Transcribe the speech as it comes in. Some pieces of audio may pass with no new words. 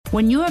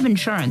When you have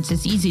insurance,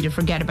 it's easy to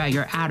forget about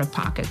your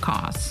out-of-pocket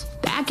costs.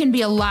 That can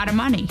be a lot of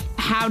money.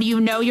 How do you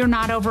know you're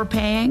not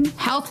overpaying?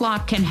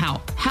 HealthLock can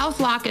help.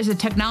 HealthLock is a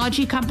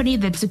technology company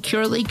that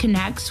securely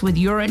connects with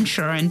your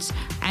insurance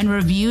and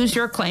reviews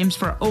your claims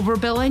for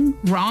overbilling,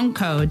 wrong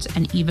codes,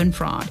 and even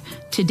fraud.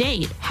 To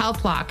date,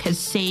 HealthLock has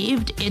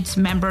saved its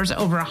members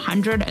over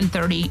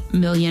 $130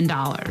 million.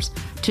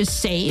 To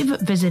save,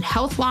 visit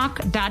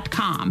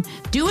healthlock.com.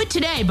 Do it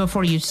today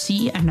before you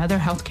see another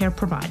healthcare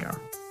provider.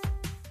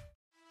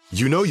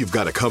 You know you've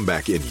got a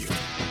comeback in you.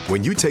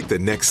 When you take the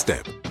next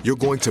step, you're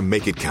going to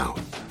make it count.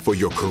 For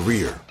your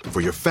career, for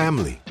your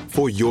family,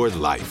 for your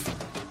life.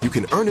 You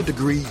can earn a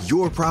degree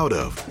you're proud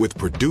of with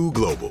Purdue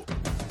Global.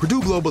 Purdue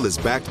Global is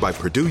backed by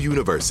Purdue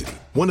University,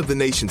 one of the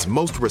nation's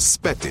most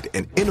respected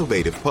and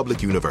innovative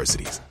public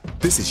universities.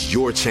 This is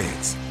your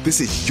chance.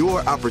 This is your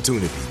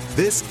opportunity.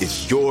 This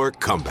is your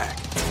comeback.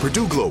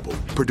 Purdue Global,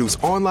 Purdue's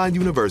online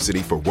university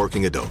for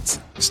working adults.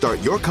 Start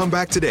your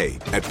comeback today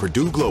at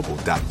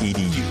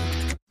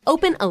purdueglobal.edu.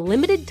 Open a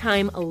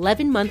limited-time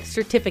 11-month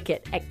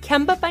certificate at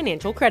Kemba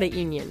Financial Credit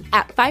Union.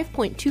 At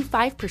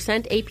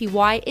 5.25%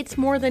 APY, it's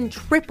more than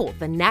triple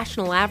the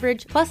national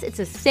average, plus it's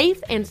a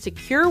safe and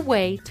secure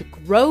way to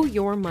grow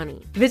your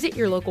money. Visit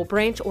your local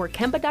branch or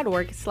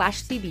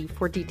kemba.org/cb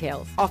for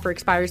details. Offer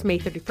expires May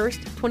 31st,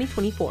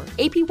 2024.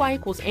 APY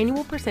equals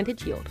annual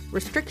percentage yield.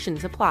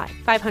 Restrictions apply.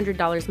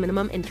 $500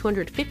 minimum and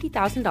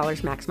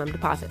 $250,000 maximum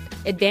deposit.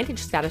 Advantage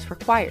status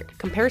required.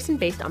 Comparison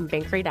based on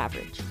bank rate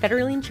average.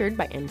 Federally insured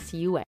by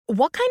NCUA.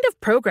 What kind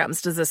of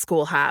programs does this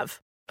school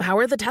have? How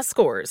are the test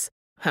scores?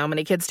 How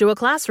many kids do a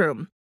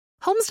classroom?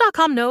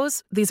 Homes.com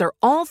knows these are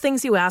all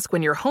things you ask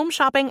when you're home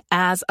shopping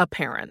as a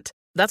parent.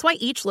 That's why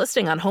each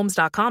listing on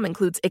Homes.com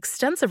includes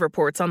extensive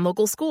reports on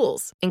local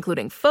schools,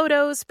 including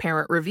photos,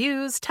 parent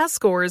reviews, test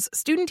scores,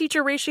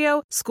 student-teacher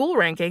ratio, school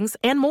rankings,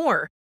 and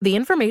more. The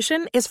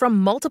information is from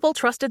multiple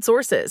trusted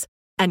sources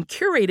and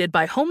curated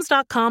by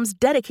Homes.com's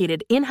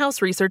dedicated in-house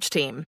research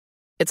team.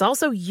 It's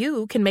also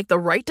you can make the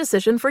right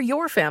decision for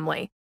your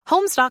family.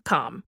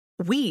 Homes.com.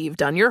 We've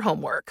done your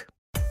homework.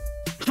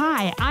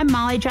 Hi, I'm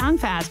Molly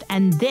Jong-Fast,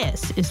 and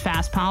this is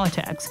Fast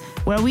Politics,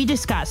 where we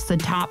discuss the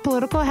top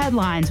political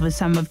headlines with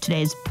some of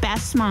today's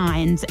best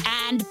minds.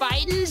 And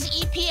Biden's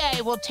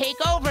EPA will take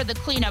over the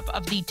cleanup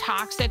of the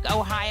toxic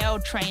Ohio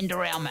train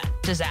derailment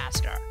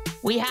disaster.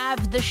 We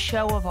have the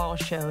show of all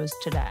shows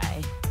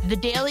today. The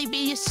Daily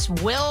Beast's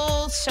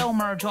Will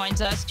Sommer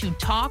joins us to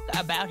talk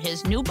about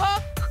his new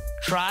book,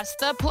 Trust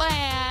the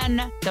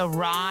Plan, the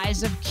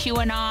rise of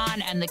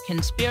QAnon and the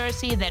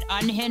conspiracy that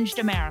unhinged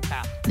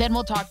America. Then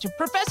we'll talk to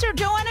Professor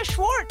Joanna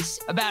Schwartz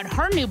about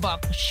her new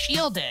book,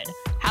 Shielded,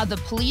 How the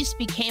Police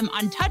Became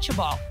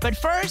Untouchable. But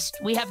first,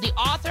 we have the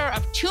author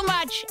of Too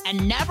Much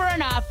and Never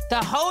Enough,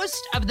 the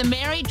host of The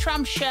Mary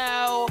Trump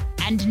Show,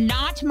 and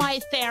not my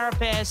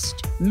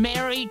therapist,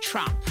 Mary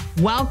Trump.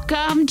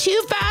 Welcome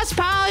to Fast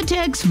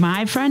Politics,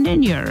 my friend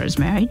and yours,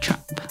 Mary Trump.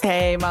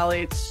 Hey,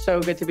 Molly, it's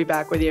so good to be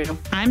back with you.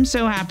 I'm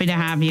so happy to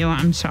have you.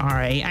 I'm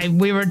sorry.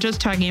 We were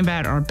just talking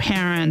about our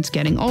parents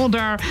getting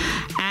older,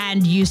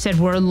 and you said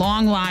we're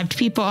long-lived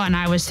people, and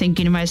I was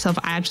thinking to myself,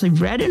 I actually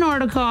read an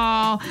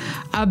article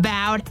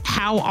about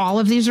how all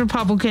of these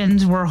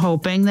Republicans were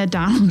hoping that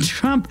Donald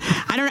Trump,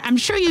 I'm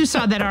sure you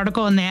saw that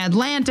article in The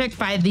Atlantic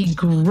by the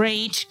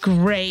great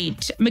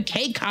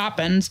McKay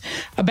Coppins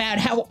about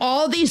how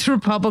all these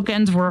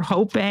Republicans were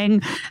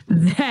hoping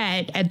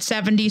that at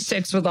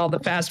 76 with all the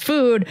fast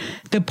food,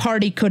 the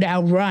party could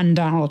outrun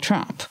Donald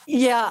Trump.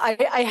 Yeah,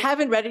 I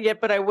haven't read it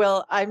yet, but I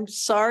will. I'm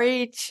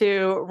sorry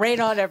to rain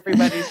on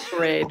everybody's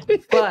parade.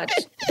 But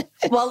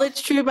while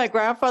it's true, my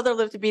grandfather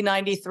lived to be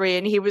 93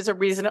 and he was a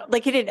reason,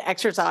 like he didn't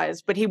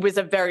exercise, but he was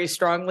a very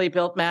strongly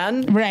built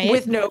man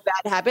with no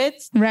bad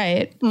habits.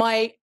 Right.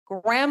 My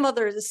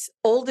grandmother's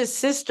oldest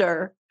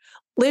sister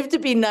lived to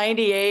be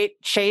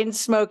 98, chain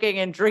smoking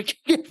and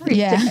drinking every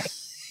day.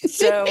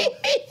 So,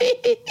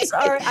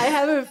 sorry, I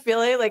have a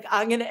feeling like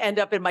I'm going to end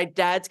up in my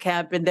dad's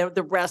camp and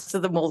the rest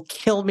of them will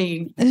kill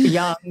me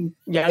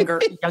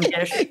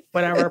youngish,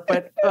 whatever.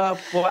 But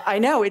well, I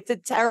know it's a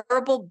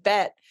terrible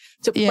bet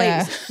to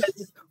place.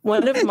 Because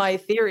one of my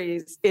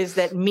theories is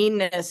that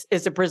meanness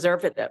is a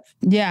preservative.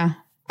 Yeah.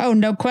 Oh,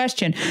 no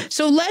question.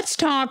 So let's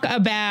talk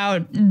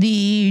about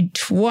the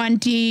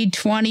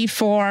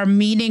 2024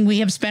 meeting. We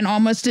have spent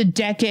almost a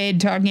decade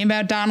talking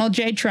about Donald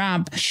J.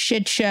 Trump,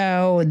 shit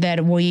show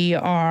that we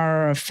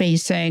are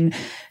facing.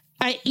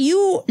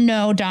 You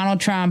know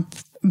Donald Trump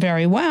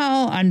very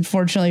well,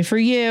 unfortunately for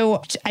you.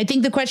 I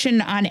think the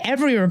question on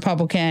every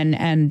Republican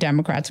and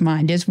Democrat's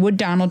mind is, would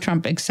Donald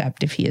Trump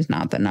accept if he is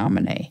not the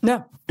nominee?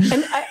 No.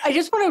 And I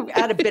just want to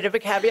add a bit of a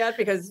caveat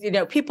because,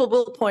 people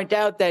will point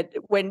out that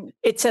when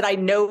it said, I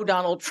know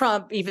Donald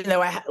Trump, even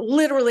though I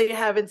literally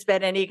haven't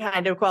spent any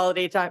kind of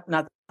quality time,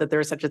 not that there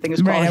is such a thing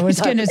as quality I was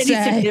time, going to say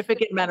any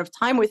significant amount of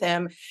time with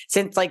him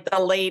since like the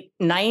late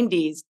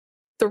 90s.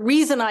 The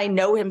reason I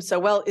know him so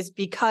well is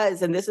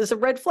because, and this is a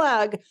red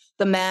flag,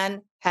 the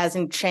man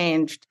hasn't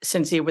changed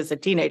since he was a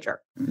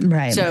teenager.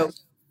 Right. So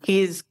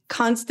He's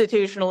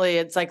constitutionally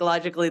and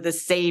psychologically the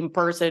same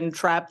person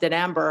trapped in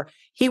amber.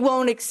 He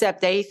won't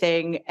accept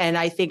anything. And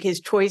I think his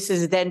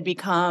choices then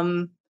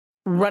become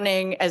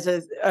running as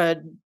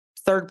a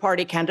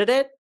third-party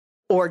candidate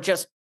or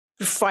just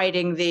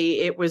fighting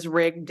the "it was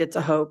rigged, it's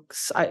a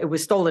hoax, it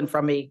was stolen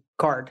from me"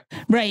 card.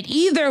 Right.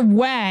 Either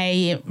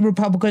way,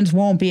 Republicans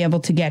won't be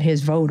able to get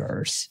his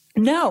voters.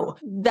 No,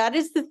 that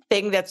is the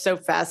thing that's so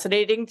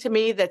fascinating to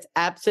me that's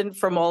absent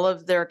from all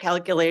of their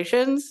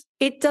calculations.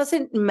 It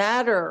doesn't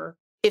matter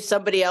if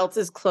somebody else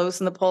is close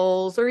in the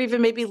polls or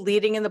even maybe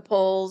leading in the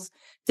polls.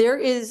 There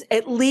is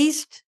at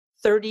least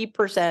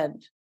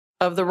 30%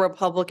 of the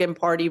Republican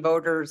Party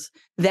voters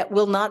that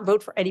will not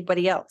vote for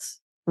anybody else.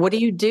 What do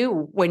you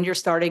do when you're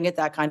starting at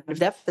that kind of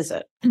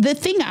deficit? The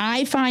thing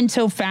I find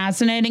so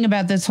fascinating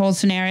about this whole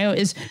scenario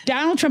is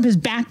Donald Trump has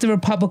backed the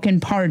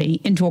Republican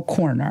Party into a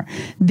corner.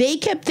 They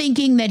kept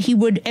thinking that he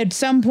would at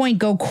some point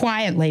go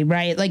quietly,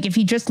 right? Like if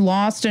he just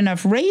lost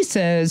enough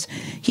races,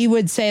 he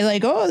would say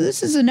like, oh,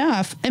 this is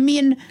enough. I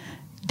mean,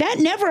 that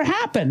never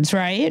happens,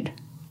 right?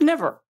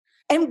 Never.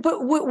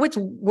 But what's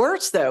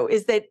worse, though,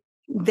 is that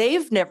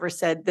they've never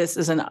said this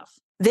is enough.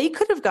 They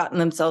could have gotten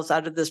themselves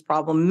out of this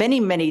problem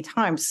many, many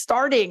times,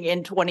 starting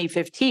in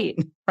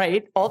 2015,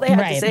 right? All they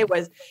had to say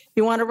was,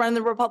 you want to run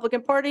the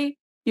Republican Party?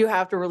 You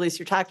have to release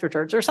your tax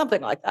returns or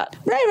something like that.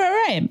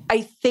 Right.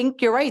 I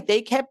think you're right.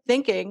 They kept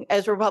thinking,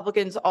 as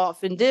Republicans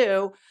often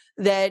do,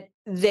 that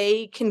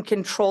they can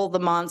control the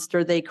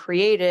monster they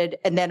created.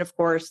 And then, of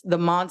course, the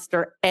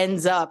monster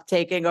ends up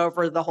taking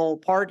over the whole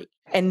party.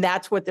 And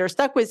that's what they're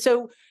stuck with.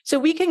 So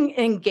we can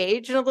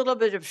engage in a little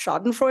bit of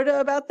schadenfreude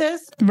about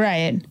this.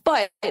 Right.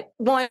 But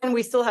one,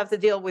 we still have to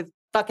deal with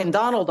fucking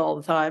Donald all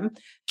the time.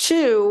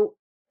 Two,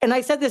 and I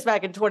said this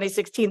back in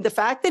 2016, the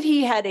fact that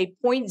he had a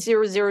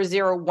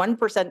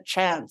 0.0001%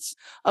 chance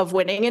of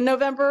winning in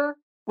November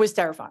was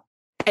terrifying.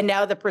 And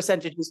now the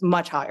percentage is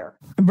much higher.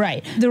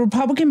 Right. The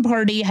Republican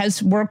Party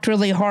has worked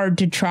really hard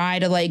to try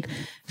to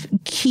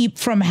keep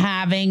from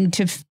having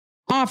to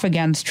off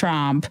against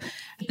Trump.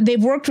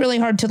 They've worked really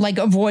hard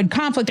to avoid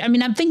conflict. I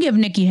mean, I'm thinking of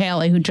Nikki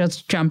Haley, who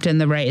just jumped in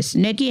the race.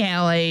 Nikki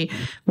Haley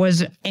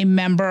was a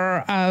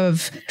member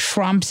of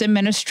Trump's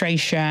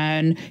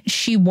administration.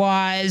 She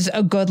was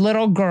a good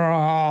little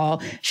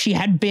girl. She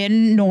had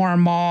been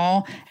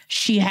normal.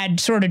 She had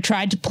sort of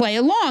tried to play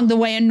along the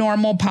way a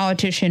normal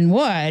politician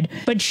would,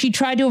 but she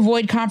tried to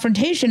avoid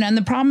confrontation. And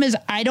the problem is,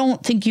 I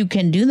don't think you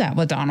can do that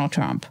with Donald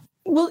Trump.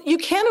 Well, you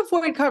can't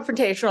avoid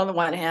confrontation on the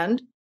one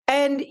hand,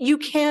 and you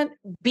can't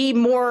be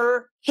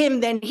more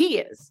him than he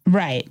is.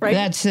 Right.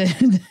 That's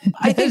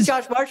I think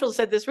Josh Marshall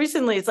said this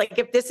recently. It's like,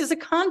 if this is a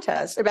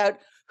contest about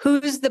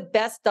who's the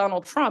best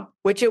Donald Trump,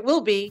 which it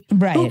will be,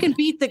 who can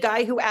beat the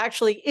guy who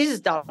actually is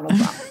Donald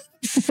Trump?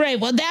 Right.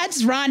 Well,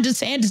 that's Ron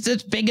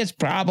DeSantis' biggest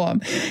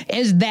problem,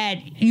 is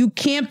that you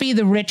can't be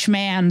the rich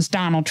man's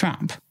Donald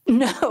Trump.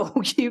 No,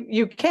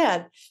 you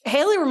can't.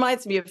 Haley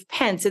reminds me of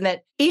Pence in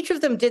that each of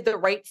them did the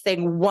right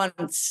thing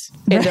once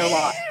in their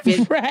life.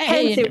 With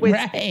Pence, it was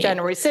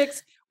January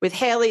 6th. With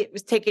Haley, it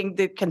was taking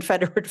the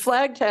Confederate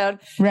flag down.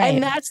 Right.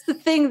 And that's the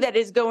thing that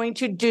is going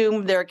to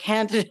doom their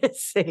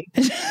candidacy.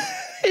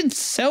 It's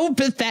so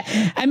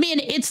pathetic. I mean,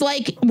 it's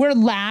like we're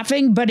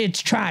laughing, but it's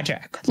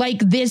tragic.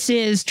 This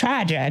is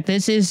tragic.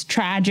 This is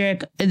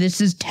tragic. This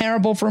is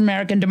terrible for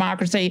American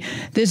democracy.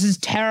 This is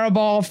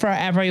terrible for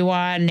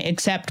everyone,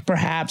 except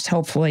perhaps,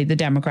 hopefully, the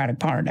Democratic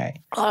Party.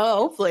 Oh,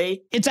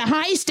 hopefully. It's a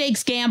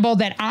high-stakes gamble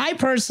that I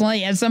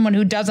personally, as someone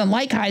who doesn't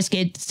like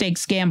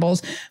high-stakes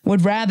gambles,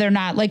 would rather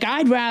not.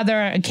 I'd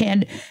rather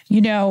that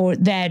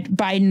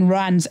Biden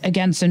runs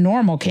against a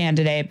normal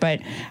candidate, but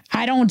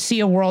I don't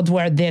see a world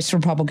where this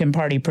Republican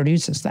Party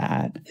produces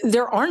that.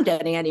 There aren't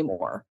any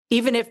anymore.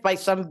 Even if by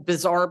some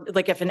bizarre,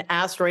 if an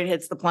asteroid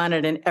hits the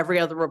planet and every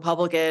other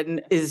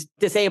Republican is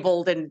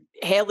disabled and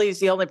Haley's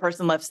the only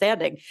person left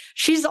standing,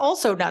 she's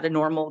also not a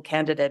normal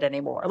candidate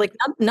anymore.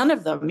 None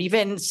of them,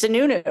 even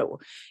Sununu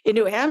in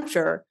New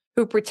Hampshire,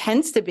 who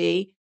pretends to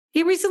be,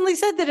 he recently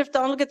said that if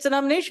Donald gets a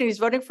nomination, he's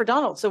voting for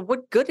Donald. So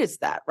what good is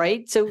that,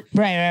 right? So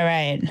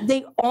right.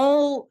 They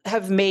all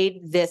have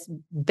made this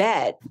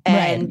bet.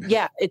 And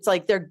it's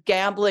like they're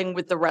gambling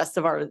with the rest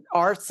of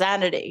our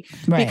sanity.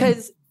 Right.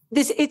 Because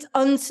it's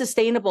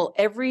unsustainable.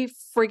 Every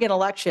friggin'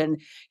 election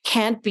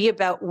can't be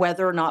about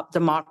whether or not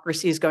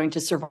democracy is going to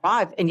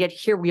survive. And yet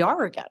here we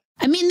are again.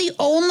 I mean, the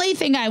only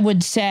thing I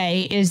would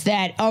say is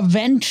that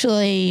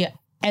eventually,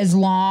 as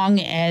long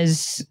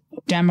as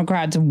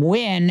Democrats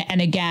win,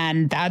 and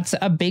again, that's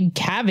a big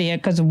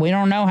caveat because we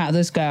don't know how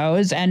this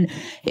goes. And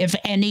if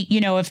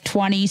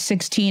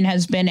 2016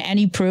 has been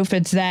any proof,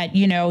 it's that,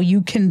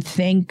 you can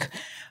think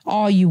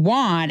all you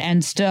want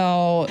and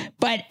still,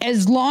 but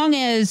as long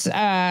as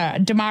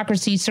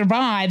democracy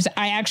survives,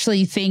 I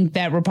actually think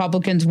that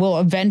Republicans will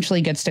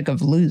eventually get sick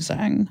of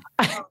losing.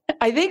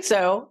 I think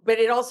so, but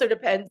it also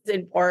depends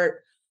in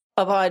part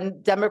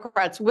upon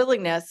Democrats'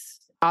 willingness.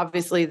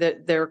 Obviously,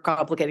 there are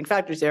complicating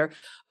factors there,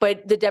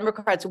 but the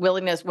Democrats'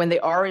 willingness when they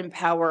are in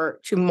power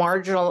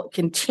to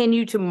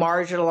continue to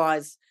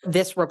marginalize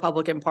this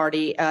Republican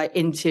Party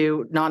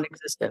into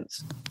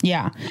non-existence.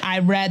 Yeah. I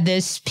read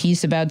this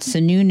piece about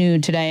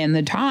Sununu today in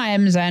the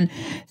Times, and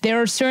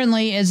there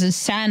certainly is a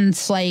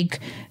sense like,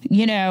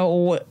 you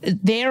know,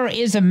 there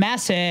is a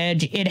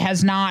message. It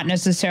has not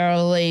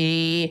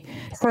necessarily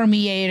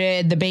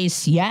permeated the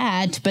base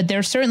yet, but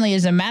there certainly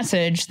is a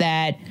message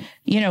that,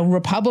 you know,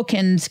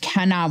 Republicans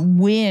cannot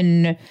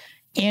win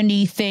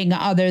anything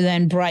other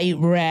than bright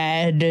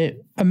red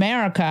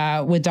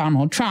America with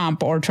Donald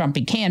Trump or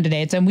Trumpy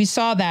candidates. And we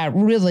saw that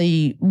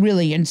really,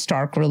 really in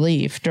stark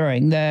relief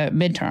during the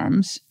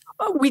midterms.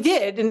 We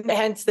did, and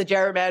hence the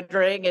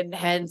gerrymandering and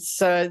hence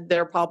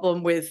their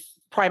problem with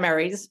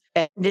primaries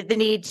and the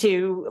need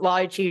to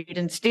lie, cheat,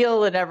 and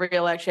steal in every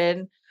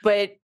election.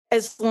 But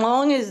as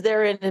long as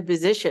they're in a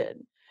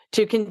position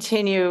to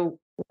continue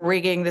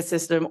rigging the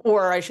system,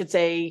 or I should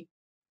say,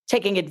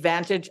 taking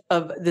advantage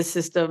of the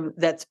system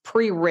that's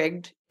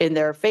pre-rigged in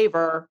their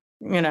favor,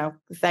 you know,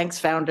 thanks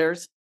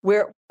founders,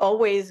 we're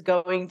always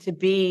going to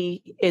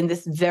be in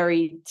this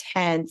very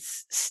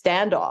tense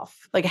standoff.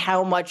 Like,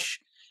 how much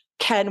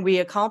can we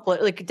accomplish?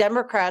 Like,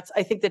 Democrats,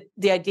 I think that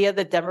the idea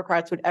that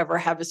Democrats would ever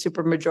have a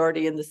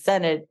supermajority in the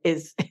Senate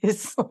is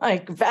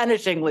like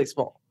vanishingly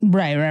small.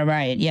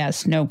 Right.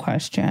 Yes, no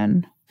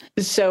question.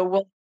 So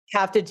we'll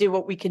have to do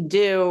what we can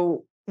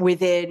do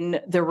within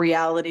the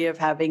reality of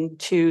having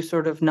two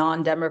sort of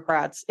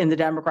non-Democrats in the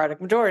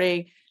Democratic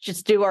majority.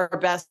 Just do our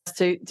best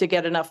to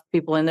get enough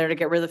people in there to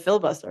get rid of the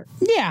filibuster.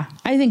 Yeah,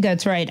 I think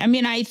that's right. I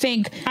mean, I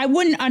think I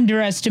wouldn't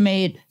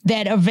underestimate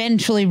that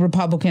eventually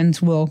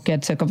Republicans will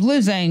get sick of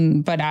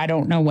losing, but I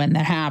don't know when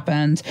that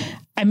happens.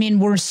 I mean,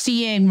 we're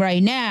seeing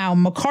right now,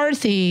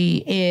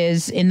 McCarthy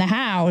is in the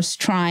House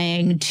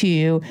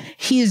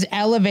he's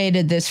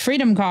elevated this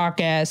Freedom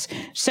Caucus.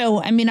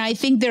 So, I mean, I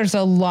think there's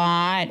a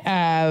lot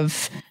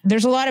of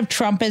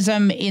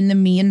Trumpism in the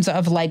means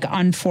of like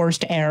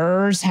unforced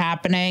errors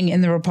happening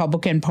in the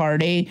Republican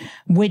Party,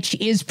 which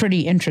is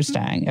pretty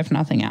interesting, if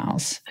nothing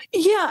else.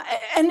 Yeah.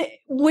 And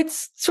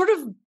what's sort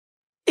of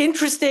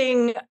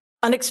interesting,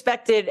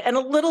 unexpected, and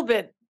a little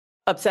bit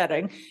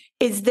upsetting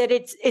is that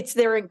it's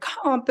their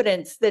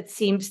incompetence that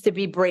seems to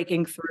be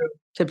breaking through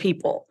to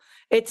people.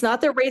 It's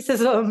not their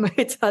racism.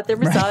 It's not their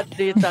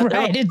misogyny. It's not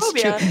their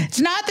homophobia. It's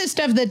not the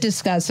stuff that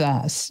disgusts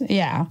us.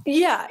 Yeah.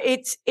 Yeah.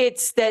 It's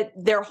that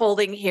they're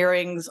holding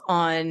hearings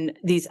on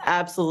these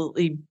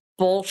absolutely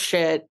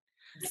bullshit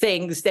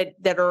things that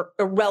are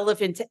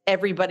irrelevant to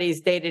everybody's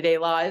day-to-day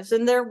lives,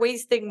 and they're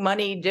wasting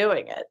money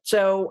doing it.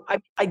 So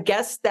I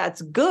guess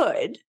that's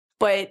good,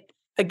 but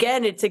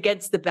again, it's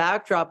against the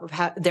backdrop of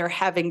they're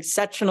having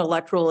such an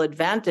electoral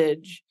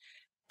advantage,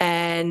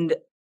 and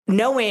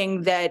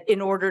knowing that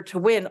in order to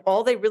win,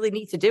 all they really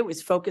need to do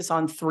is focus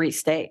on 3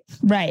 states.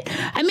 Right.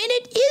 I mean,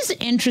 it is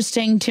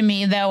interesting to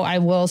me, though, I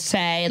will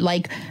say,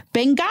 like,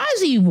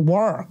 Benghazi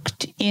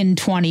worked in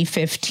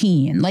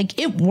 2015. Like,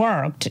 it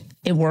worked.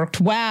 It worked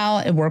well.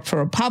 It worked for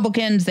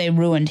Republicans. They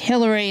ruined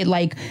Hillary.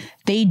 Like,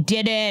 they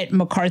did it.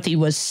 McCarthy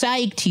was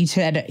psyched. He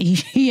said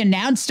he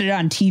announced it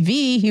on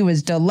TV. He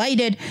was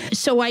delighted.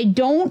 So I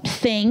don't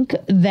think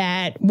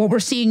that what we're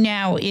seeing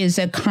now is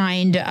a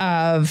kind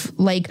of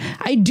like,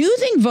 I do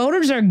think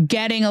voters are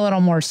getting a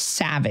little more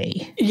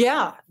savvy.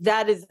 Yeah,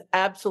 that is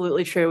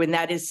absolutely true. And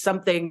that is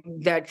something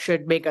that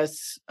should make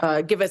us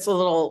give us a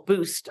little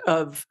boost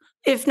of,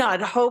 if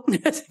not hope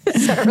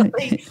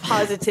necessarily,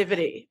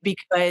 positivity,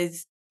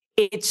 because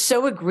it's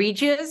so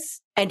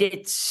egregious and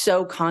it's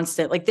so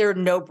constant. Like, there are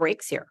no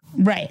breaks here.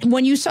 Right.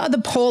 When you saw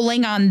the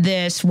polling on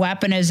this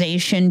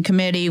weaponization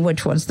committee,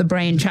 which was the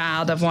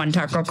brainchild of one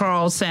Tucker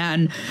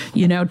Carlson,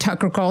 you know,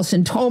 Tucker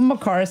Carlson told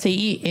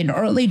McCarthy in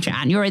early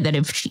January that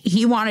if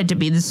he wanted to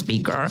be the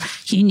speaker,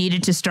 he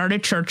needed to start a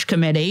church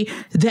committee.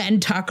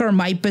 Then Tucker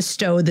might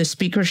bestow the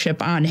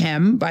speakership on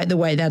him. By the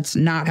way, that's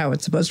not how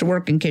it's supposed to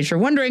work, in case you're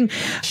wondering.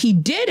 He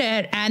did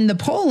it, and the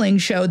polling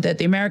showed that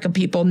the American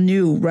people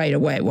knew right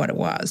away what it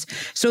was.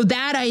 So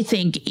that, I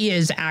think,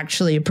 is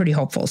actually a pretty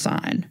hopeful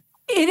sign.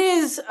 It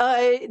is.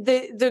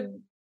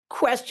 The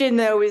question,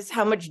 though, is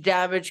how much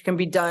damage can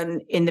be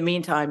done in the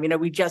meantime. You know,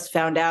 we just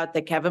found out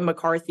that Kevin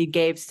McCarthy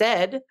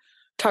said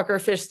Tucker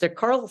Fister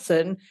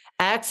Carlson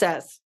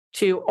access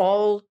to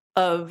all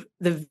of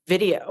the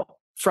video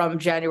from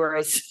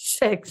January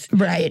 6th.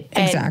 Right,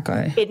 exactly.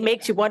 And it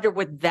makes you wonder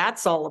what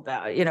that's all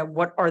about. You know,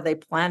 what are they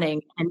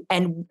planning?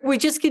 And we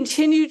just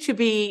continue to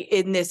be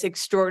in this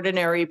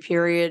extraordinary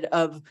period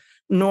of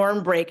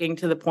norm breaking,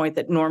 to the point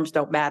that norms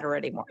don't matter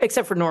anymore,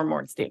 except for Norm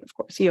Ornstein, of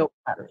course. He always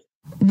matters.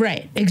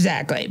 Right,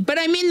 exactly. But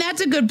I mean,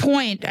 that's a good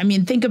point. I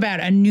mean, think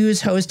about a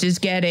news host is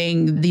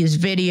getting these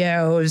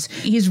videos.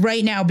 He's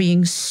right now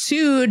being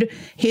sued.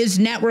 His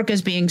network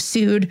is being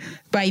sued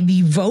by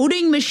the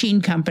voting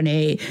machine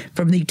company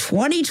from the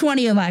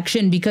 2020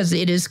 election because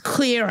it is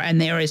clear,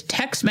 and there is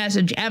text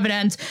message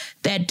evidence,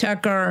 that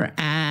Tucker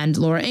and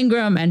Laura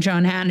Ingraham and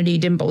John Hannity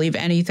didn't believe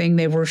anything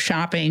they were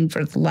shopping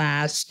for the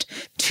last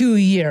 2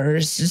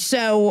 years.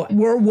 So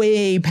we're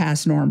way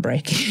past norm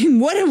breaking.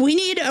 We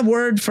need a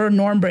word for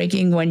norm breaking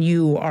when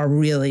you are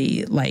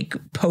really like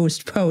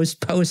post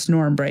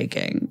norm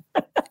breaking.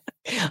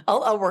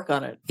 I'll work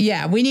on it.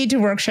 Yeah, we need to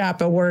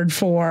workshop a word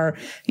for,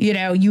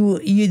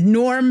 you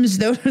norms.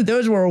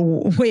 Those were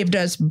waved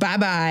us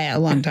bye-bye a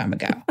long time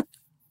ago.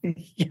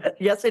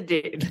 Yes,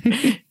 indeed.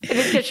 And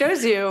it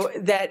shows you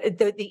that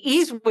the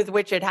ease with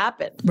which it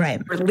happened,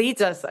 right, or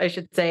leads us, I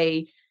should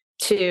say,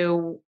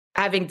 to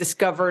having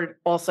discovered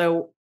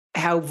also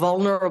how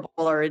vulnerable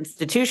our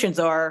institutions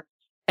are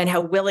and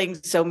how willing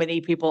so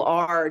many people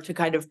are to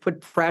kind of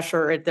put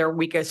pressure at their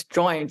weakest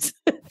joints.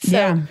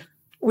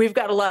 We've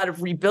got a lot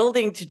of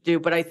rebuilding to do,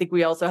 but I think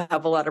we also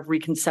have a lot of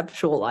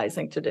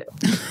reconceptualizing to do.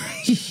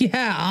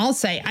 Yeah, I'll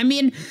say. I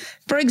mean,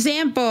 for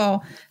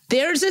example,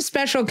 there's a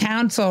special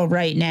counsel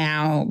right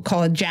now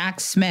called Jack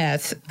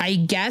Smith. I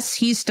guess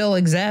he still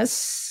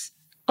exists.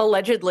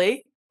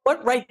 Allegedly.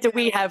 What right do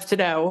we have to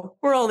know?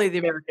 We're only the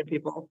American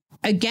people.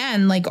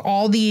 Again, like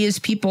all these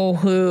people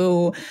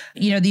who,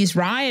 these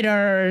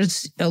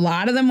rioters, a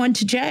lot of them went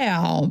to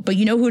jail. But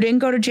you know who didn't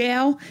go to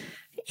jail?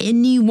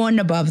 Anyone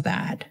above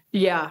that.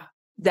 Yeah.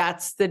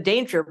 That's the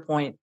danger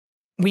point.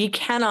 We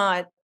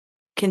cannot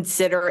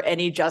consider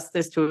any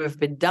justice to have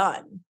been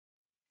done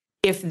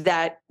if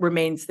that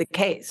remains the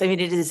case. I mean,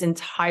 it is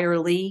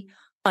entirely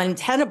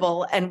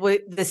untenable. And we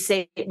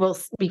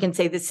can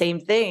say the same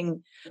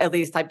thing, at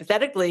least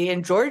hypothetically,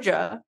 in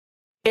Georgia,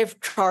 if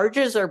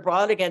charges are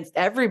brought against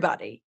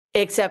everybody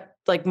except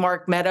like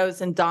Mark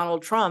Meadows and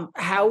Donald Trump,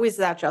 how is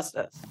that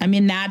justice? I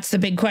mean, that's the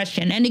big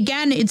question. And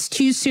again, it's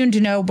too soon to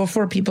know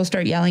before people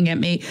start yelling at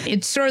me.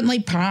 It's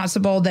certainly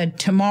possible that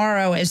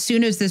tomorrow, as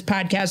soon as this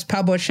podcast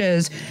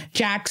publishes,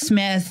 Jack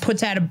Smith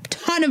puts out a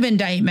ton of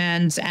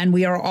indictments and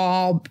we are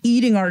all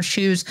eating our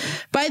shoes.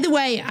 By the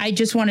way, I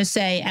just want to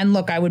say, and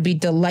look, I would be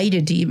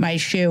delighted to eat my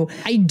shoe.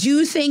 I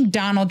do think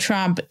Donald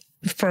Trump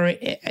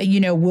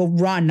will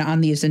run on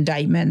these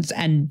indictments.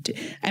 And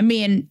I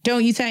mean,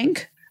 don't you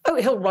think? Oh,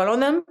 he'll run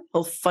on them.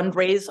 He'll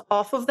fundraise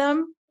off of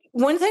them.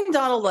 One thing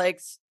Donald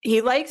likes,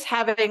 he likes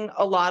having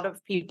a lot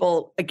of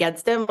people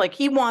against him. Like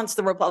he wants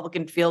the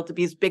Republican field to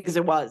be as big as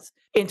it was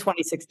in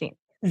 2016.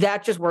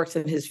 That just works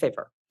in his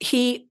favor.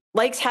 He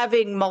likes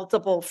having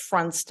multiple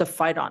fronts to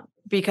fight on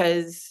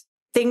because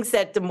things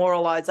that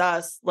demoralize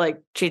us,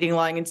 like cheating,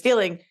 lying, and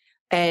stealing,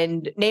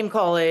 and name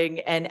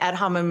calling and ad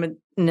hominem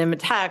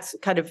attacks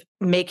kind of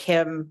make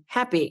him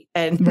happy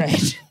and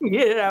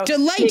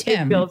delight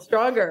him, feel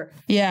stronger.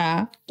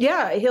 Yeah.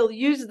 He'll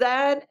use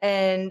that,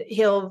 and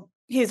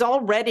he's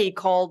already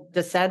called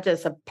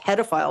DeSantis a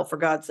pedophile, for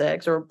God's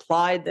sakes, or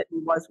implied that he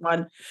was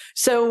one.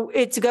 So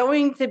it's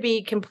going to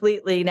be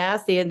completely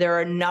nasty. And there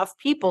are enough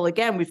people,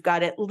 again, we've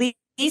got at least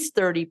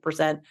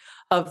 30%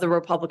 of the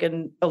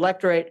Republican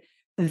electorate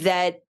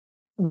that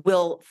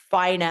will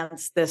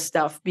finance this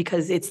stuff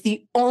because it's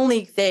the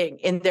only thing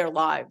in their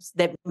lives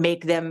that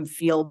make them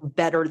feel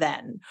better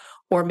than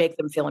or make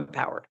them feel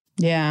empowered.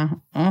 Yeah.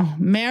 Oh,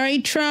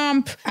 Mary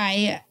Trump.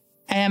 I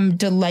am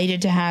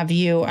delighted to have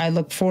you. I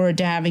look forward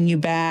to having you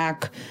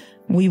back.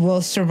 We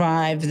will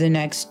survive the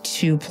next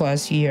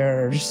 2+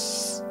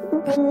 years.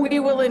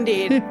 We will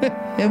indeed.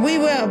 We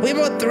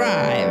will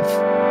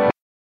thrive.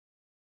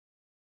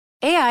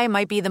 AI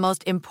might be the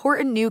most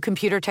important new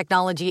computer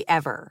technology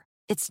ever.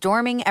 It's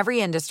storming every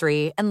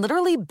industry, and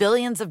literally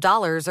billions of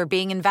dollars are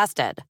being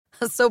invested.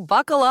 So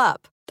buckle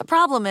up. The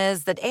problem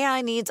is that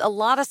AI needs a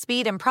lot of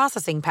speed and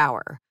processing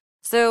power.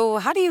 So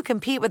how do you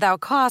compete without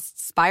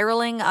costs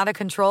spiraling out of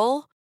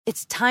control?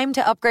 It's time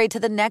to upgrade to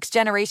the next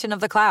generation of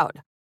the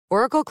cloud.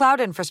 Oracle Cloud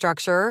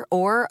Infrastructure,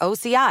 or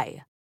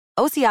OCI.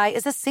 OCI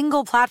is a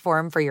single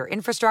platform for your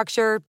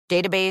infrastructure,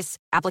 database,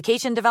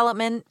 application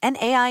development, and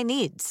AI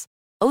needs.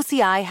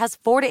 OCI has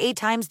 4 to 8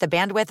 times the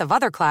bandwidth of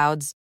other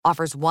clouds,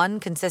 offers one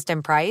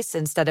consistent price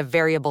instead of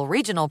variable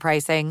regional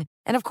pricing,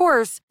 and of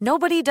course,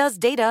 nobody does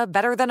data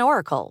better than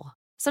Oracle.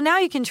 So now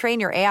you can train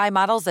your AI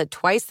models at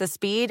twice the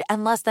speed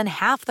and less than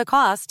half the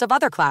cost of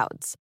other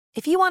clouds.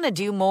 If you want to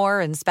do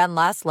more and spend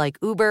less like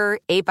Uber,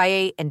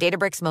 8x8, and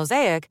Databricks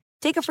Mosaic,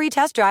 take a free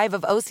test drive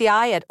of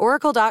OCI at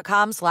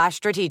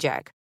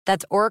oracle.com/strategic.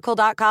 That's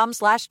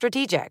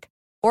oracle.com/strategic.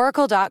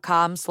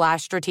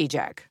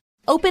 Oracle.com/strategic.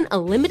 Open a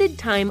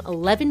limited-time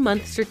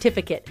 11-month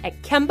certificate at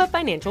Kemba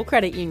Financial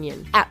Credit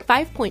Union. At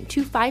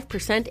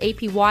 5.25%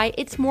 APY,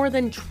 it's more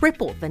than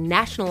triple the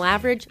national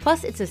average,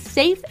 plus it's a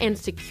safe and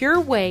secure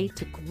way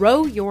to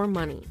grow your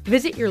money.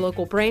 Visit your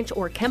local branch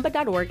or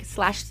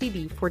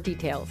kemba.org/cb for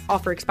details.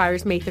 Offer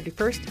expires May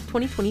 31st,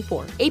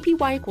 2024.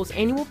 APY equals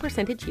annual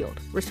percentage yield.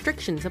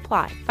 Restrictions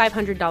apply.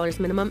 $500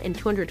 minimum and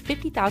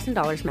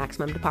 $250,000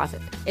 maximum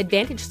deposit.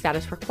 Advantage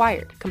status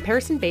required.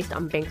 Comparison based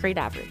on bank rate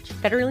average.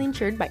 Federally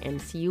insured by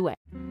NCUA.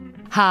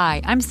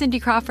 Hi, I'm Cindy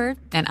Crawford,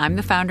 and I'm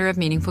the founder of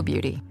Meaningful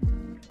Beauty.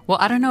 Well,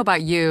 I don't know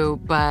about you,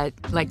 but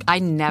I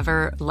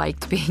never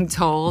liked being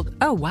told,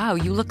 oh, wow,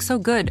 you look so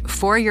good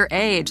for your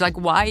age.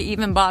 Why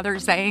even bother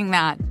saying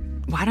that?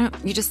 Why don't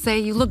you just say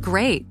you look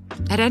great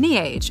at any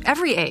age,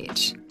 every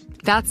age?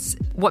 That's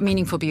what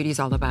Meaningful Beauty is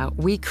all about.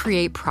 We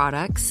create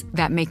products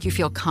that make you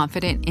feel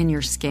confident in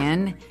your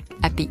skin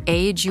at the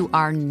age you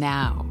are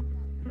now.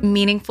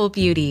 Meaningful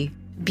Beauty.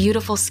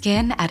 Beautiful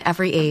skin at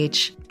every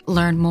age.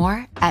 Learn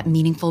more at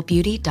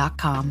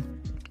meaningfulbeauty.com.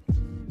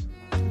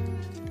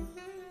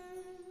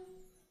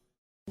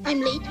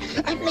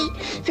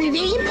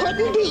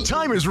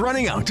 Time is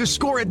running out to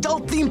score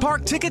adult theme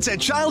park tickets at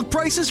child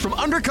prices from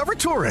Undercover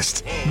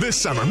Tourist. This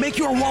summer, make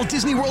your Walt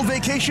Disney World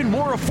vacation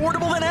more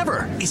affordable than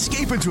ever.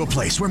 Escape into a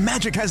place where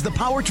magic has the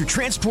power to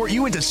transport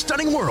you into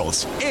stunning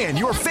worlds and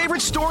your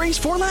favorite stories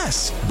for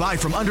less. Buy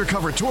from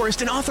Undercover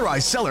Tourist, an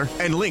authorized seller,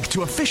 and link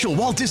to official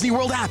Walt Disney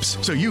World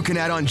apps so you can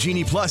add on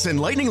Genie Plus and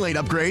Lightning Lane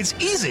upgrades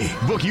easy.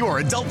 Book your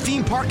adult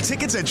theme park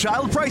tickets at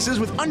child prices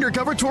with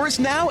Undercover Tourist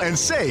now and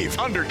save.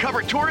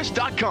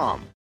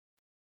 UndercoverTourist.com.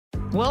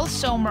 Will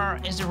Sommer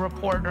is a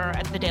reporter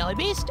at The Daily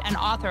Beast and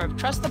author of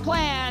Trust the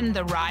Plan,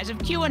 The Rise of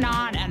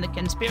QAnon, and the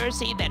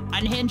Conspiracy That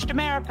Unhinged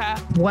America.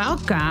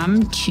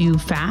 Welcome to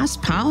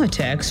Fast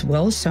Politics,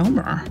 Will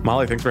Sommer.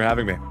 Molly, thanks for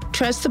having me.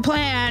 Trust the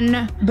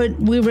plan, but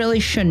we really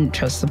shouldn't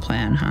trust the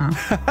plan,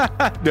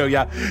 huh? No,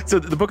 yeah. So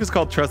the book is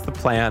called Trust the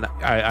Plan.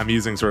 I'm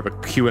using sort of a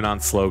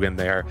QAnon slogan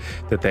there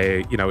that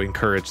they,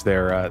 encourage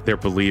their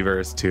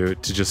believers to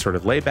just sort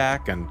of lay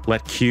back and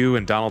let Q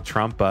and Donald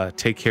Trump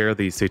take care of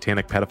the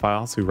satanic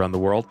pedophiles who run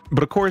the world.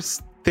 But of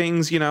course,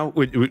 things,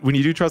 when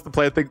you do trust the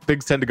plan,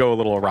 things tend to go a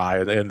little awry.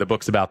 And the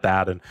book's about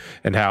that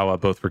and how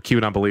both for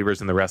QAnon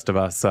believers and the rest of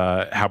us,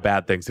 how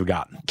bad things have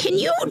gotten. Can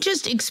you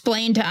just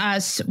explain to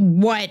us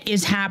what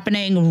is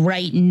happening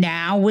right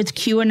now with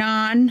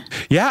QAnon?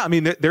 Yeah, I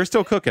mean, they're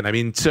still cooking. I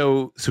mean,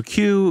 so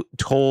Q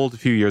told a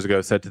few years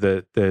ago, said to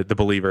the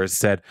believers,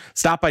 said,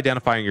 stop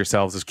identifying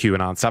yourselves as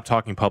QAnon, stop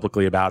talking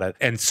publicly about it.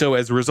 And so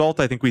as a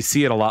result, I think we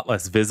see it a lot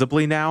less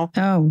visibly now.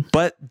 Oh.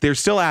 But they're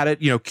still at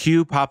it.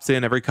 Q pops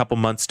in every couple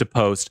months to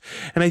post.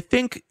 And I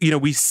think,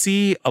 we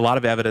see a lot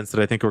of evidence that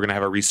I think we're going to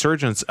have a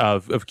resurgence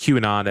of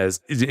QAnon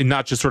as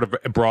not just sort of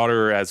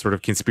broader as sort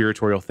of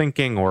conspiratorial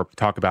thinking or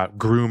talk about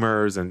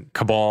groomers and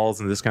cabals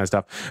and this kind of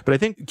stuff. But I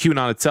think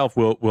QAnon itself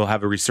will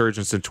have a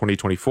resurgence in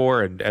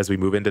 2024 and as we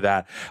move into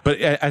that.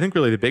 But I think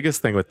really the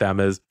biggest thing with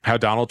them is how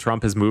Donald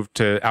Trump has moved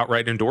to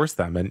outright endorse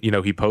them. And,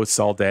 he posts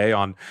all day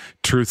on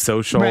Truth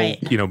Social, right,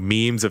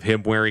 memes of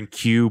him wearing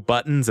Q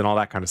buttons and all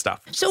that kind of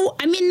stuff. So,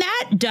 I mean,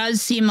 that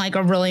does seem like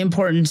a really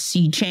important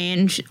sea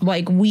change.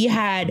 Like we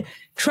had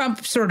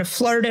Trump sort of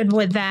flirted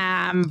with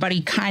them, but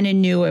he kind of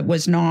knew it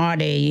was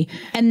naughty.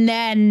 And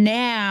then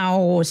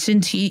now,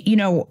 since he,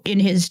 in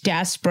his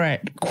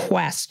desperate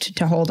quest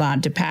to hold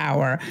on to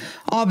power,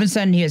 all of a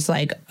sudden he is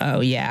like, oh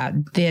yeah,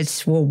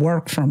 this will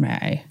work for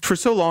me. For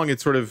so long,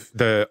 it's sort of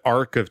the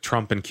arc of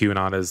Trump and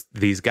QAnon is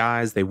these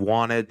guys, they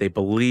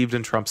believed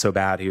in Trump so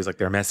bad. He was like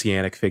their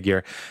messianic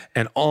figure.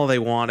 And all they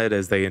wanted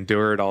as they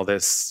endured all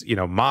this,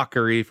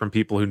 mockery from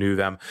people who knew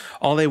them,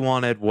 all they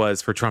wanted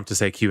was for Trump to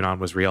say QAnon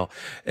was real.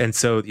 And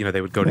so,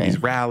 they would go to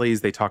these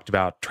rallies. They talked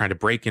about trying to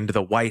break into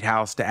the White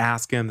House to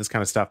ask him this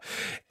kind of stuff.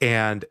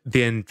 And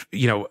then,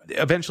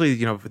 eventually,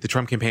 the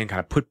Trump campaign kind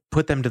of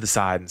put them to the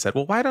side and said,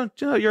 well, why don't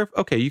you're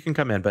okay, you can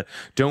come in, but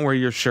don't wear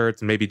your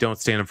shirts and maybe don't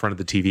stand in front of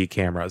the TV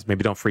cameras.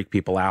 Maybe don't freak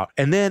people out.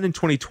 And then in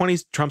 2020,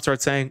 Trump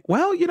starts saying,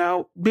 well,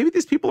 maybe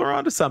these people are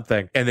onto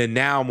something. And then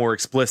now more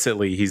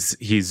explicitly,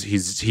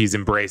 he's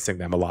embracing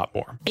them a lot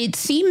more. It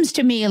seems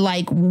to me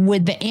like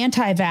with the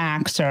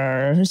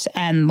anti-vaxxers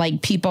and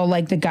like people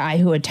like the guy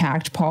who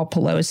attacked Paul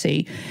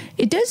Pelosi,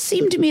 it does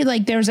seem to me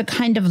like there's a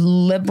kind of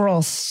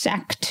liberal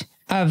sect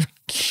of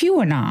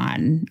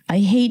QAnon. I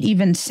hate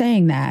even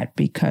saying that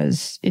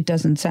because it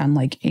doesn't sound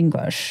like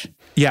English.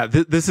 Yeah,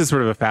 this is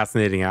sort of a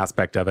fascinating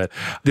aspect of it.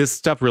 This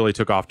stuff really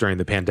took off during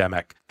the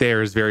pandemic.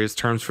 There's various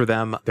terms for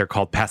them. They're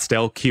called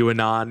pastel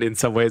QAnon in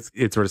some ways.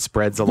 It sort of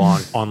spreads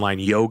along online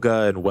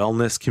yoga and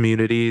wellness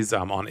communities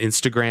on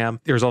Instagram.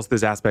 There's also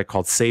this aspect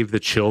called Save the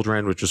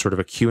Children, which is sort of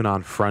a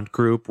QAnon front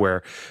group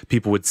where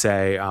people would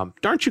say,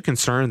 aren't you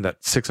concerned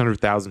that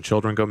 600,000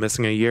 children go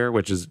missing a year?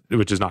 Which is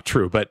not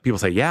true. But people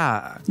say,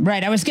 yeah.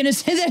 Right. I was going to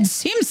say that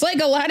seems like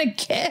a lot of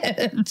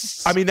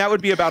kids. I mean, that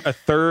would be about a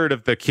third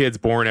of the kids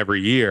born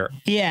every year.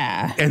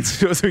 Yeah. And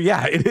so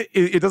yeah,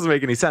 it doesn't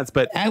make any sense.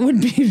 But I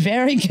would be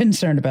very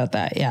concerned about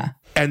that. Yeah.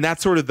 And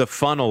that's sort of the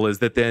funnel is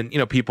that then,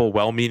 people,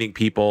 well-meaning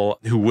people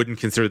who wouldn't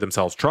consider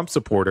themselves Trump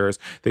supporters,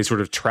 they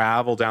sort of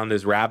travel down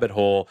this rabbit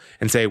hole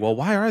and say, well,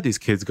 why are these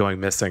kids going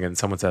missing? And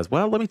someone says,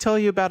 well, let me tell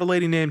you about a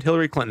lady named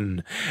Hillary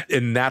Clinton.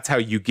 And that's how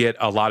you get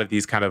a lot of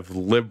these kind of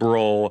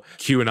liberal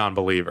QAnon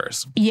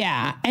believers.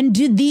 Yeah. And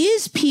do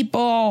these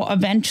people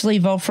eventually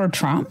vote for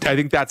Trump? I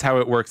think that's how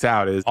it works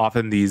out is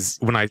often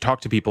when I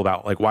talk to people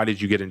about like, why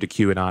did you get into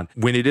QAnon?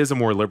 When it is a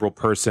more liberal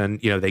person,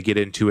 they get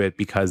into it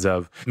because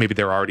of maybe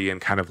they're already in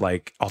kind of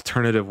like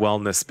alternative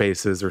wellness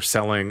spaces or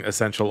selling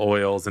essential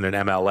oils in an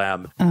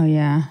MLM. Oh,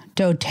 yeah.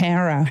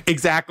 doTERRA.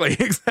 Exactly.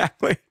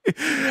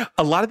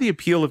 A lot of the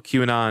appeal of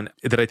QAnon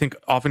that I think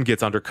often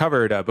gets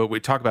undercovered, but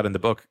we talk about in the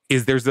book,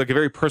 is there's like a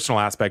very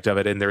personal aspect of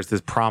it. And there's this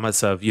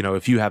promise of,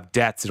 if you have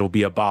debts, it'll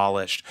be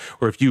abolished.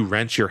 Or if you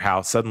rent your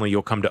house, suddenly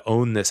you'll come to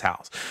own this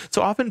house.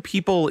 So often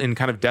people in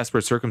kind of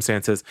desperate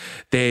circumstances,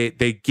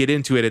 they get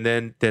into it and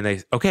then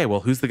they, okay,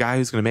 well, who's the guy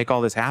who's going to make all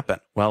this happen?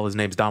 Well, his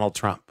name's Donald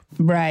Trump.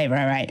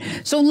 Right.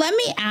 So let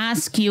me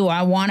ask you,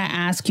 I want to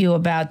ask you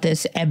about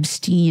this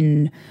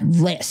Epstein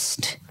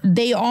list.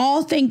 they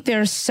all think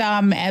there's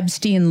some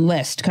Epstein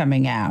list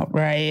coming out,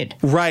 right?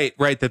 Right.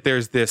 That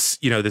there's this,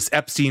 this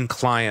Epstein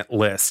client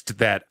list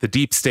that the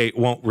deep state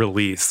won't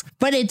release.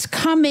 But it's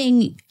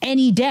coming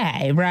any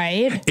day,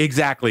 right?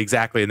 Exactly.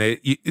 And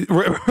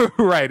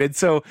right. And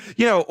so,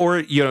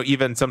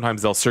 even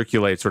sometimes they'll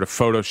circulate sort of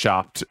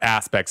photoshopped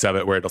aspects of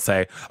it where it'll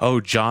say, oh,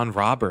 John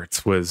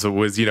Roberts was,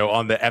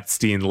 on the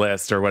Epstein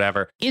list or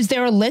whatever. Is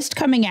there a list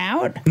coming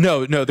out?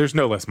 No, there's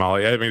no list,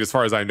 Molly. I mean, as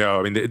far as I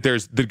know,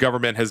 the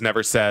government has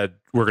never said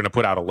we're going to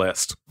put out a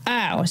list.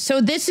 Oh,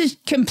 so this is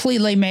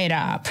completely made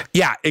up.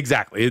 Yeah,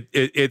 exactly.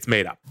 It's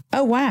made up.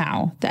 Oh,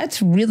 wow.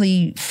 That's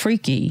really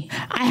freaky.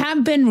 I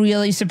have been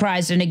really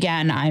surprised. And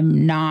again,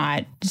 I'm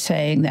not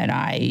saying that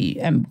I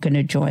am going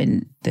to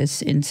join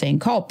this insane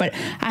cult, but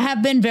I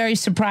have been very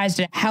surprised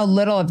at how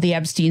little of the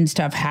Epstein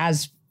stuff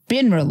has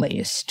been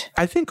released.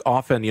 I think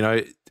often,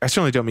 I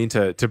certainly don't mean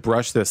to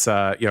brush this,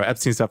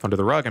 Epstein stuff under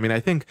the rug. I mean, I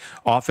think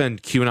often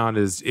QAnon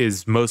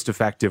is most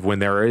effective when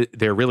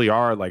there really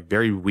are like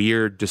very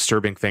weird,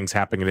 disturbing things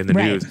happening in the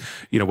news.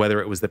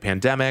 Whether it was the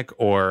pandemic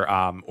or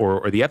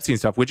the Epstein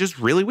stuff, which is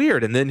really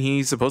weird. And then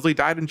he supposedly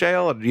died in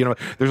jail. And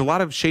there's a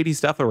lot of shady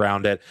stuff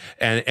around it.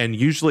 And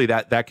usually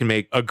that can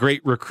make a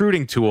great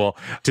recruiting tool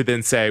to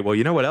then say, well,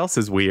 you know what else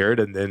is weird,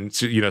 and then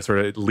sort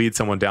of lead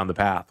someone down the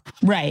path.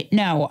 Right.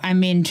 No, I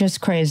mean,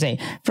 just crazy.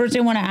 First,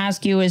 I want to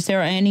ask you: is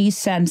there any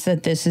sense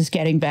that this is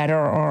getting better,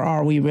 or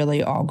are we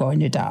really all going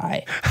to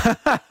die?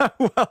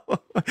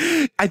 Well,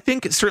 I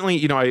think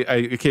certainly, I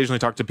occasionally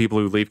talk to people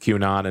who leave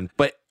QAnon,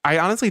 but I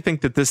honestly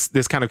think that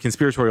this kind of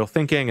conspiratorial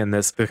thinking and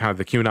the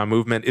QAnon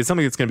movement is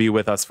something that's going to be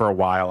with us for a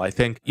while. I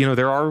think,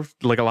 there are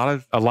like a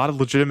lot of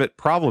legitimate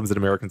problems in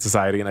American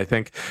society. And I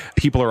think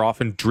people are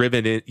often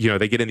driven in,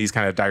 they get in these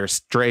kind of dire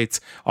straits,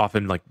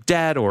 often like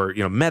debt or,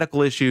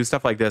 medical issues,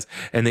 stuff like this.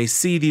 And they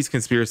see these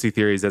conspiracy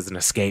theories as an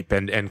escape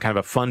and kind of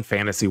a fun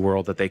fantasy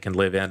world that they can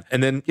live in.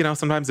 And then,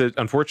 sometimes it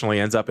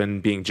unfortunately ends up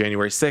in being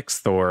January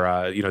 6th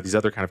or, these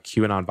other kind of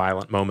QAnon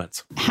violent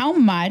moments. How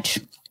much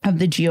of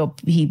the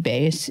GOP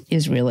base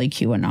is really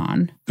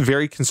QAnon?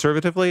 Very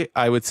conservatively,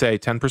 I would say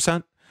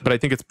 10%. But I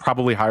think it's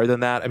probably higher than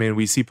that. I mean,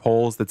 we see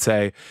polls that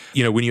say,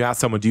 when you ask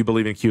someone, do you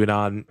believe in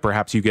QAnon?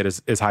 Perhaps you get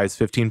as high as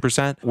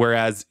 15%.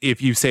 Whereas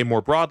if you say more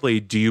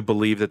broadly, do you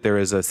believe that there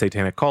is a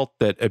satanic cult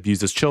that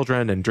abuses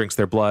children and drinks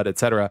their blood, et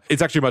cetera?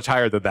 It's actually much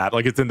higher than that.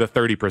 Like it's in the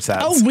 30%.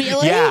 Oh,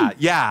 really?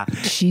 Yeah.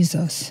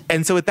 Jesus.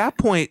 And so at that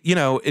point,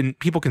 and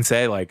people can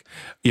say like,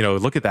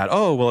 look at that.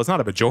 Oh, well, it's not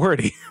a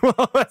majority.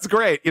 Well, that's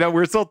great.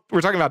 We're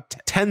talking about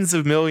tens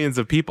of millions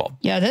of people.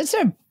 Yeah, that's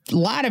a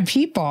lot of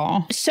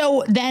people.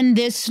 So then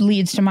this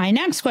leads to my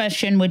next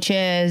question, which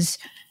is,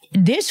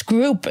 this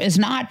group is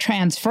not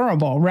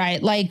transferable,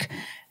 right? Like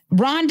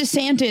Ron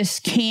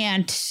DeSantis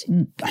can't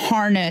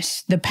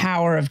harness the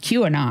power of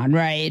QAnon,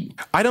 right?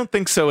 I don't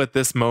think so at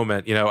this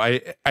moment.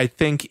 I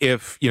think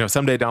if,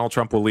 someday Donald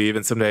Trump will leave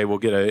and someday we'll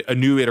get a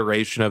new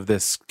iteration of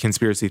this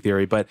conspiracy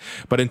theory. But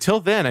until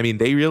then, I mean,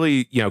 they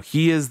really,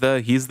 he's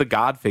the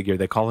God figure.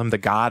 They call him the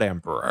God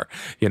Emperor.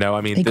 They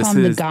call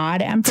him the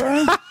God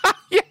Emperor?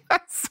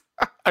 Yes.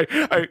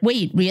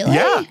 Wait, really?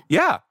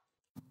 Yeah.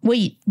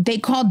 Wait, they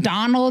call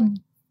Donald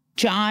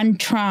John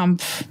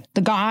Trump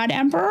the God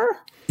Emperor?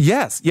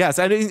 Yes.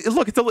 I mean,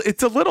 look,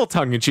 it's a little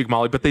tongue in cheek,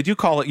 Molly, but they do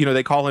call it,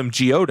 they call him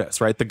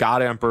Geodis, right? The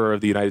God Emperor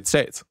of the United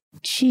States.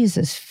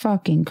 Jesus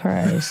fucking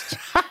Christ.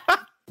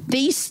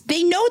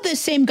 They know the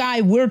same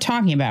guy we're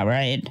talking about,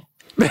 right?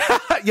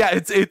 Yeah,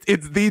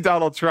 it's the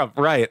Donald Trump,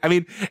 right? I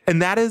mean,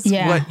 and that is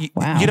what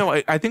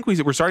wow. I think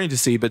we're starting to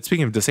see. But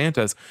speaking of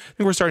DeSantis, I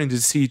think we're starting to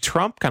see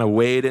Trump kind of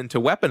wade into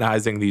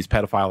weaponizing these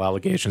pedophile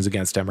allegations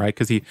against him, right?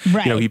 Because he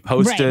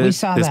posted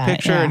this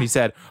picture and he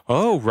said,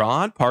 "Oh,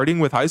 Ron partying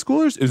with high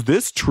schoolers, is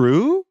this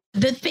true?"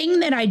 The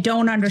thing that I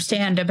don't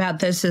understand about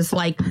this is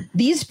like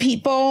these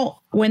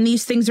people, when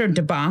these things are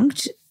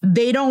debunked,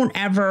 they don't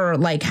ever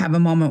like have a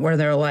moment where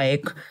they're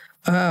like,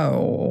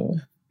 "Oh,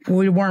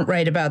 we weren't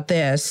right about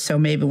this, so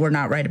maybe we're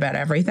not right about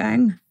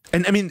everything."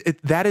 And I mean,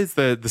 that is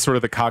the sort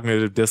of the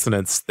cognitive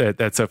dissonance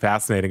that's so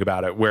fascinating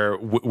about it, where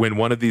when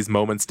one of these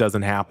moments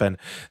doesn't happen,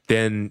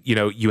 then,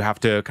 you have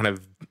to kind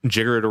of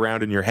jigger it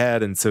around in your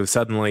head. And so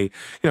suddenly,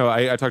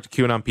 I talked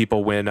to QAnon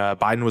people when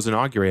Biden was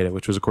inaugurated,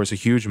 which was, of course, a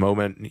huge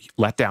moment,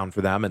 letdown for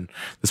them. And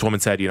this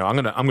woman said, I'm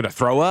going to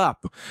throw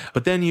up.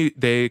 But then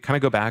they kind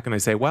of go back and they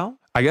say, well,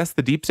 I guess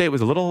the deep state was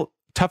a little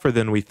tougher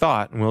than we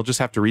thought, and we'll just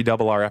have to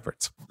redouble our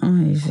efforts.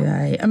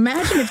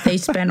 Imagine if they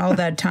spent all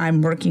that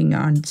time working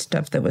on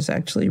stuff that was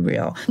actually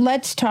real.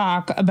 Let's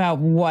talk about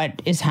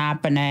what is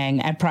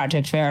happening at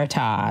Project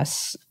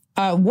Veritas.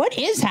 What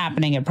is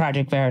happening at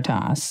Project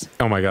Veritas?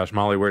 Oh my gosh,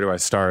 Molly, where do I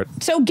start?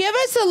 So give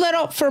us a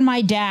little, for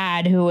my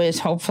dad, who is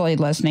hopefully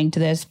listening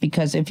to this,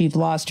 because if you've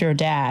lost your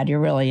dad,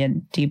 you're really in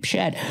deep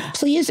shit.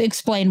 Please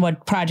explain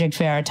what Project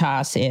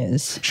Veritas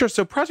is. Sure.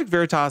 So Project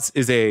Veritas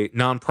is a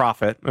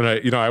nonprofit,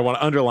 and I want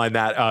to underline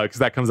that because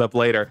that comes up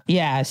later.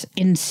 Yes,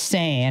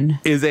 insane.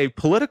 Is a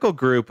political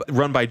group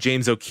run by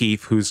James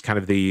O'Keefe, who's kind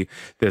of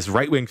this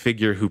right-wing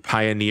figure who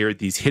pioneered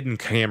these hidden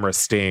camera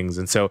stings.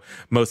 And so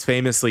most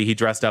famously, he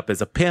dressed up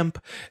as a pimp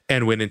pimp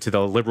and went into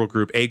the liberal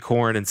group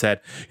Acorn and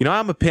said,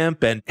 I'm a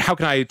pimp and how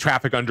can I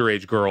traffic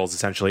underage girls,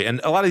 essentially?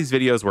 And a lot of these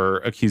videos were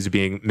accused of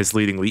being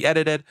misleadingly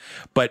edited,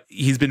 but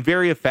he's been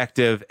very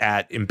effective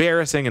at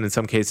embarrassing and in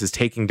some cases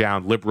taking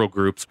down liberal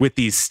groups with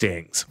these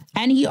stings.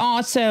 And he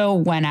also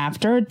went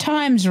after a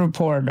Times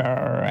reporter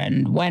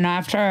and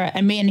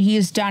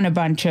he's done a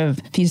bunch of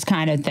these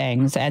kind of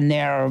things and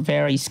they're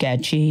very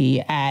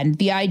sketchy. And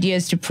the idea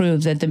is to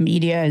prove that the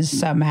media is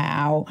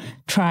somehow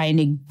trying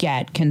to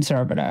get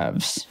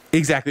conservatives.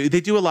 Exactly.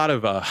 They do a lot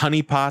of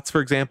honeypots,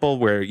 for example,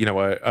 where,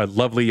 a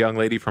lovely young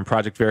lady from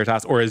Project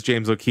Veritas, or as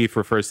James O'Keefe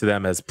refers to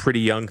them as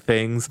pretty young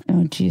things.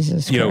 Oh,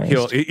 Jesus Christ.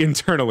 He'll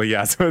internally,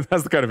 yeah. So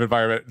that's the kind of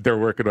environment they're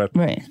working with.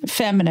 Right.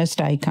 Feminist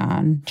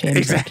icon,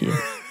 James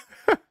O'Keefe.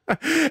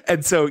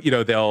 And so,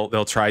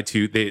 they'll try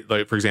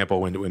to, for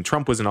example, when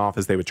Trump was in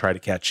office, they would try to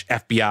catch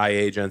FBI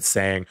agents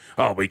saying,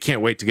 oh, we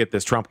can't wait to get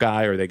this Trump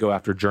guy, or they go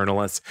after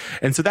journalists.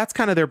 And so that's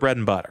kind of their bread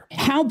and butter.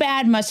 How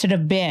bad must it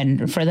have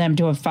been for them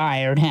to have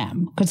fired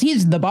him? Because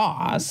he's the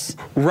boss.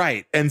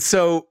 Right. And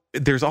so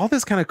there's all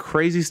this kind of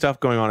crazy stuff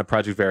going on at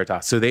Project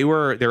Veritas. So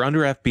they're under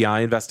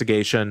FBI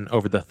investigation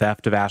over the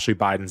theft of Ashley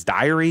Biden's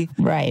diary.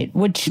 Right,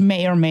 which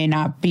may or may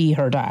not be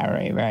her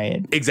diary,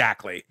 right?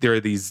 Exactly. There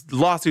are these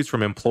lawsuits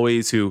from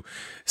employees who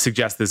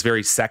suggest this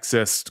very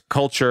sexist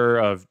culture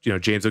of,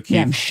 James O'Keefe.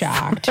 Yeah, I'm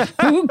shocked.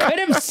 Who could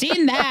have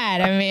seen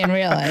that? I mean,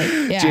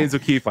 really. Yeah. James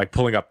O'Keefe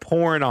pulling up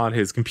porn on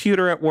his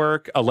computer at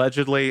work,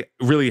 allegedly.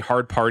 Really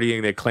hard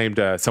partying. They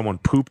claimed someone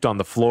pooped on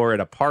the floor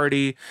at a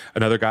party.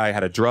 Another guy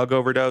had a drug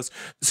overdose.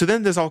 So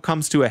then this all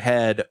comes to a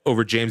head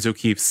over James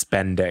O'Keefe's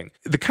spending.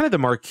 The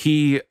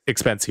marquee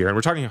expense here, and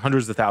we're talking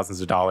hundreds of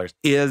thousands of dollars,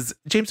 is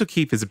James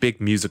O'Keefe is a big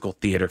musical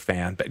theater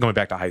fan, going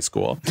back to high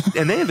school.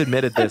 And they have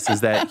admitted this, is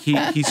that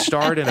he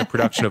starred in a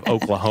production of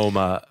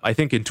Oklahoma, I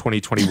think in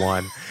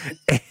 2021.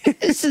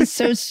 This is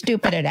so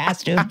stupid. It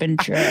has to have been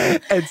true.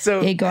 And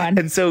so, go on.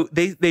 And so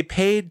they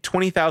paid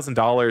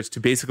 $20,000 to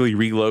basically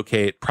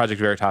relocate Project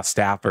Veritas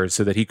staffers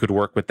so that he could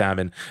work with them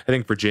in, I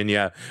think,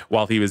 Virginia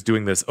while he was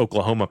doing this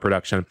Oklahoma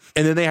production.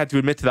 And then they had to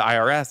admit to the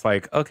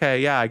IRS, okay,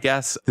 yeah, I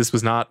guess this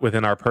was not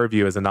within our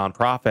purview as a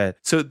nonprofit.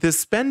 So this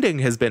spending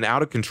has been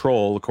out of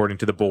control, according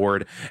to the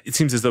board. It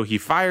seems as though he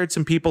fired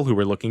some people who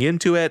were looking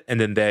into it, and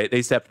then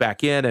they stepped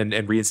back in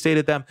and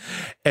reinstated them.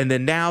 And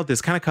then now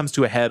this kind of comes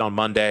to a head on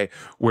Monday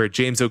where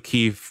James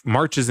O'Keefe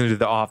marches into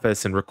the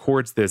office and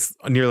records this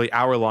nearly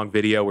hour-long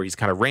video where he's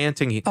kind of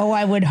ranting.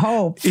 I would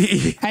hope.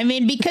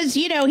 Because,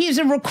 he's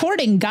a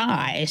recording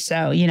guy,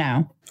 so,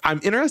 I'm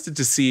interested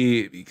to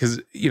see,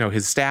 because,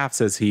 his staff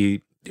says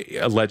he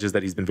alleges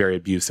that he's been very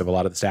abusive, a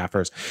lot of the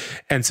staffers.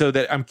 And so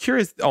that I'm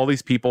curious, all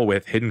these people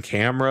with hidden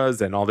cameras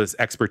and all this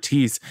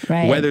expertise,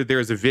 whether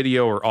there's a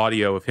video or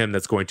audio of him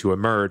that's going to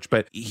emerge.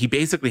 But he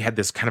basically had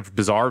this kind of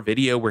bizarre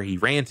video where he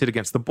ranted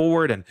against the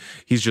board and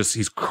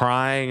he's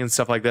crying and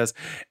stuff like this.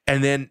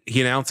 And then he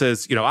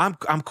announces, I'm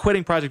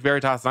quitting Project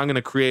Veritas and I'm going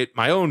to create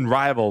my own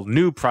rival,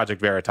 new Project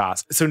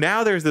Veritas. So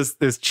now there's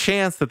this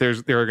chance that there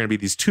are going to be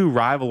these two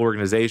rival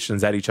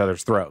organizations at each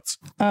other's throats.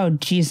 Oh,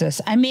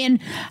 Jesus.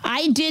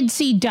 I did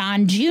see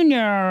Don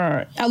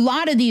Jr. A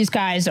lot of these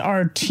guys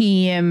are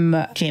team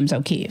James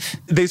O'Keefe.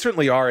 They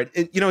certainly are.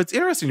 And, it's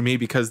interesting to me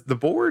because the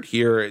board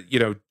here,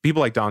 people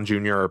like Don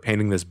Jr. are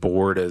painting this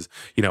board as,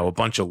 a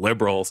bunch of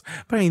liberals.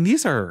 But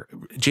these are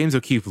James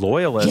O'Keefe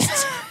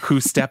loyalists who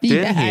stepped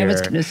in here. I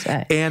was going to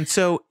say. And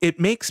so it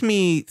makes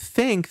me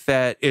think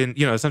that,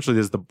 essentially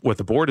this is what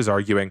the board is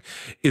arguing,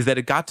 is that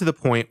it got to the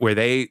point where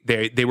they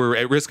were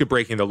at risk of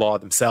breaking the law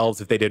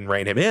themselves if they didn't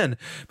rein him in.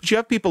 But you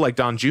have people like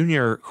Don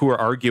Jr. who are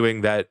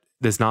arguing that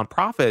this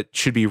nonprofit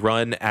should be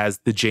run as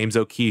the James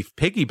O'Keefe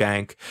piggy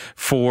bank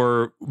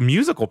for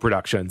musical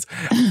productions.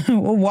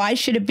 Well, why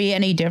should it be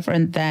any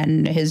different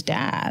than his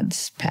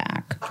dad's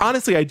PAC?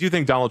 Honestly, I do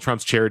think Donald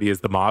Trump's charity is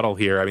the model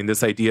here.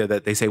 This idea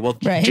that they say, well,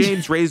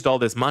 James raised all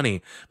this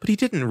money, but he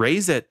didn't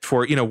raise it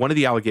for, one of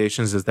the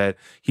allegations is that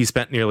he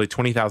spent nearly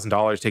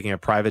 $20,000 taking a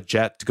private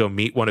jet to go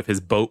meet one of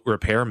his boat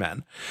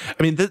repairmen.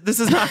 This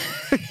is not,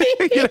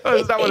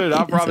 it's not what a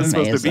nonprofit is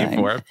supposed to be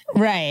for.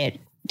 Right.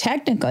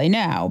 Technically,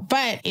 no,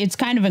 but it's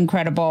kind of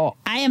incredible.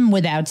 I am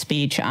without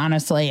speech,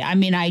 honestly.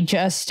 I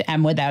just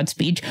am without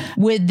speech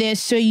with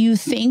this. So you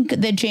think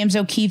that James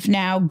O'Keefe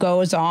now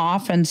goes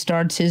off and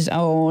starts his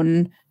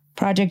own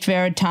Project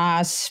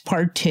Veritas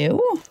Part 2?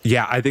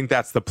 Yeah, I think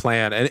that's the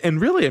plan.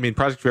 And really,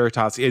 Project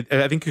Veritas,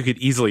 I think you could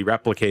easily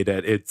replicate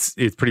it. It's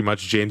pretty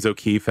much James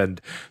O'Keefe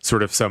and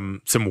sort of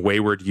some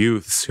wayward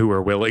youths who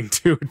are willing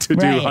to do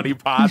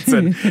honeypots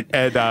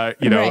and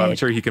I'm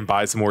sure he can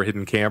buy some more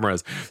hidden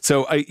cameras.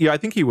 So I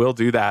think he will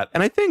do that.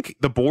 And I think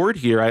the board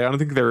here, I don't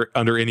think they're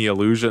under any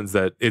illusions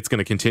that it's going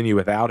to continue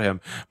without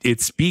him.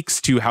 It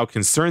speaks to how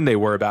concerned they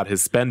were about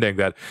his spending,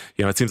 that,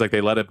 it seems like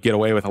they let him get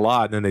away with a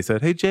lot. And then they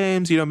said, hey,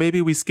 James,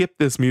 maybe we skip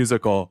this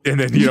musical.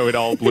 And then, it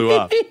all blew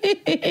up.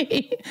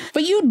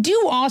 But you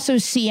do also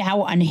see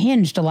how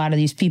unhinged a lot of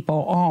these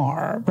people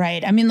are,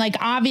 right?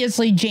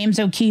 Obviously James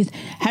O'Keefe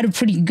had a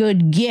pretty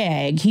good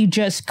gig. He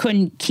just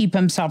couldn't keep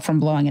himself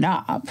from blowing it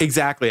up.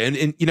 Exactly.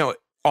 And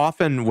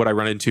often what I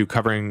run into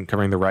covering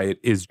the right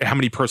is how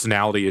many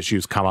personality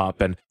issues come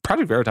up. And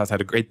Project Veritas had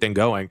a great thing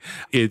going.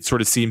 It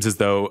sort of seems as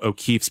though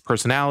O'Keefe's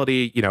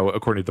personality,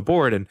 according to the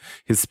board, and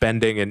his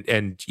spending,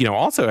 and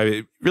also, I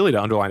mean, really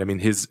to underline,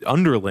 his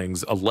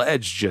underlings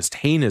alleged just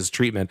heinous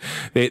treatment.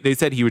 They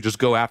said he would just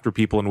go after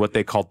people in what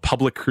they called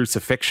public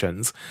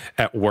crucifixions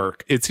at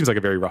work. It seems like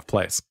a very rough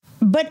place.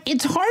 But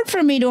it's hard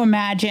for me to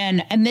imagine,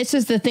 and this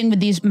is the thing with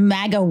these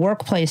MAGA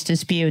workplace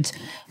disputes,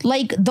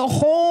 like the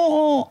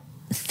whole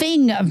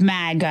thing of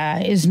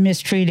MAGA is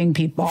mistreating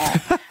people,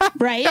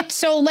 right?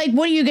 So like,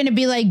 what are you going to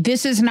be like,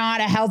 this is not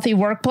a healthy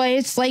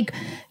workplace? Like,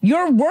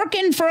 you're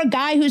working for a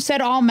guy who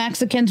said all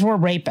Mexicans were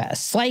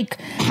rapists. Like,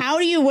 how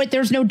do you,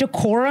 there's no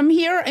decorum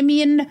here? I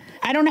mean,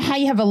 I don't know how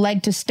you have a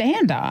leg to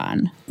stand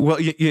on. Well,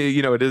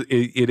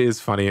 it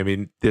is funny. I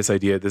mean, this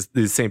idea,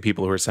 these same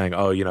people who are saying,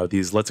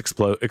 let's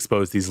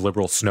expose these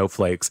liberal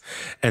snowflakes.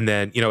 And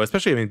then,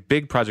 especially,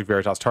 big Project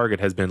Veritas target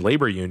has been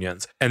labor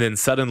unions. And then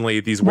suddenly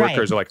these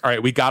workers are like, all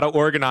right, we got to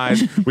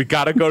organize. We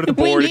got to go to the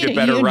board and get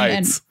better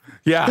rights.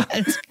 Yeah.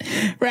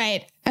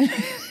 Right.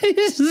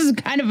 This is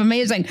kind of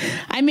amazing.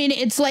 I mean,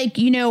 it's like,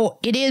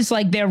 it is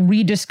like they're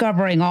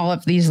rediscovering all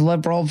of these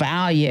liberal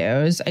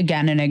values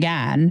again and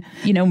again.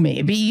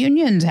 Maybe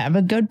unions have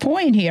a good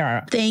point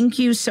here. Thank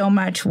you so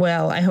much,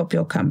 Will. I hope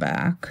you'll come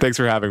back. Thanks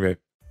for having me.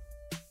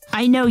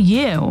 I know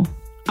you,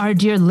 our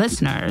dear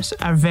listeners,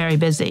 are very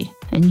busy,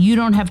 and you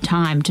don't have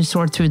time to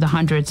sort through the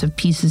hundreds of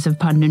pieces of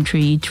punditry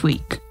each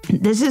week.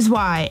 This is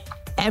why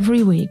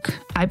every week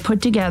I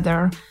put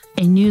together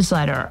a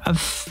newsletter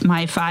of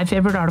my 5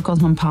 favorite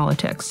articles on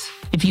politics.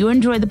 If you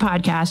enjoy the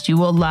podcast, you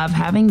will love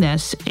having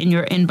this in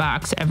your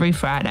inbox every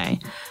Friday.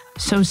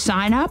 So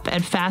sign up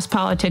at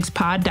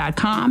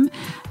fastpoliticspod.com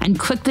and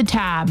click the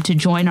tab to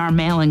join our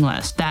mailing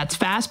list. That's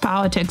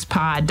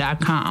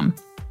fastpoliticspod.com.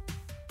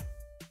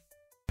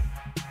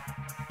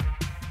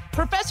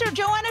 Professor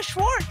Joanna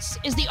Schwartz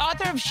is the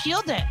author of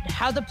Shielded,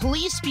 How the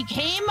Police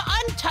Became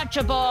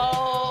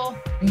Untouchable.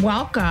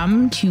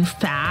 Welcome to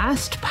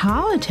Fast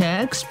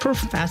Politics,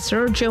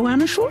 Professor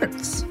Joanna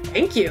Schwartz.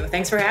 Thank you.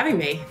 Thanks for having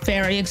me.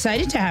 Very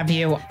excited to have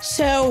you.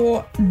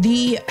 So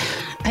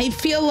I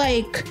feel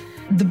like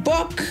the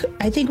book,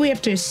 I think we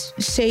have to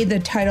say the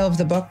title of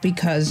the book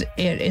because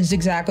it is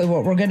exactly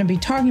what we're going to be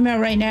talking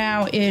about right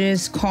now. It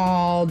is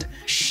called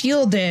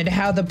Shielded,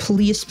 How the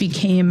Police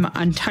Became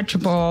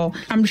Untouchable.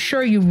 I'm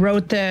sure you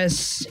wrote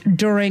this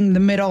during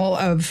the middle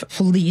of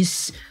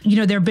police.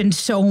 There have been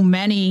so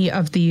many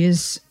of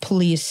these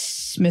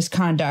police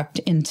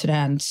misconduct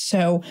incidents.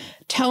 So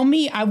tell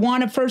me, I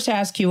want to first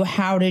ask you,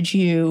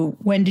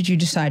 when did you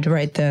decide to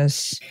write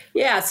this?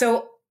 Yeah,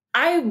 so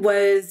I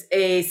was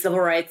a civil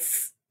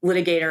rights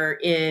litigator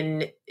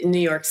in New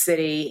York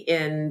City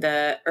in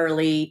the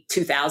early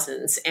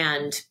 2000s.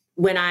 And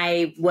when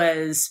I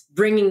was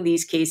bringing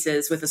these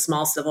cases with a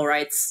small civil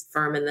rights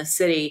firm in the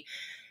city,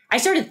 I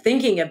started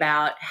thinking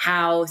about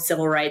how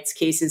civil rights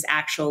cases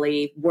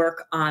actually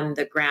work on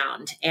the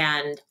ground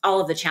and all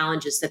of the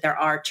challenges that there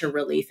are to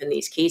relief in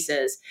these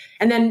cases.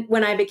 And then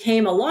when I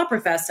became a law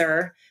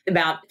professor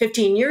about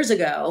 15 years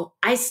ago,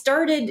 I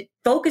started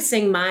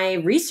focusing my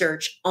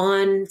research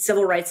on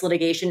civil rights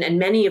litigation and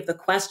many of the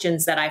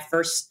questions that I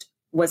first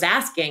was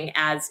asking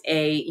as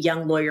a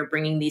young lawyer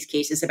bringing these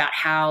cases about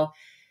how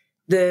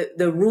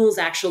the rules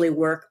actually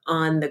work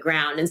on the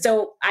ground. And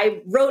so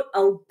I wrote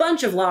a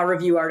bunch of law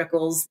review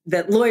articles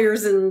that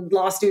lawyers and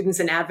law students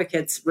and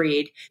advocates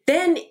read.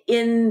 Then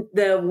in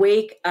the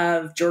wake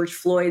of George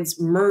Floyd's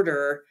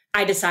murder,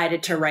 I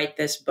decided to write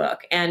this book.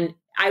 And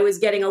I was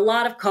getting a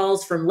lot of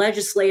calls from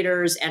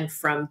legislators and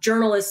from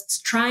journalists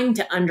trying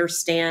to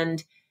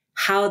understand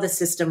how the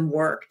system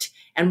worked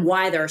and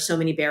why there are so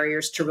many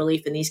barriers to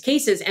relief in these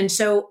cases. And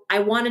so I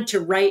wanted to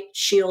write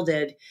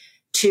Shielded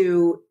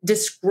to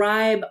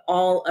describe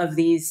all of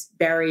these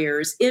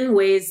barriers in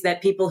ways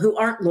that people who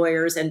aren't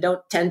lawyers and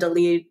don't tend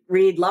to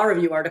read law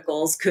review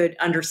articles could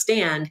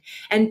understand,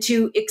 and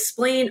to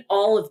explain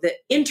all of the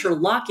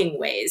interlocking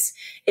ways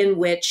in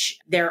which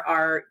there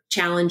are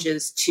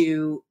challenges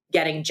to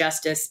getting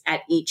justice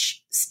at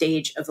each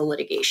stage of the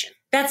litigation.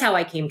 That's how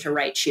I came to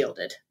write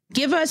Shielded.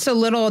 Give us a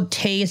little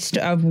taste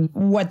of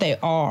what they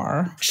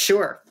are.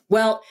 Sure.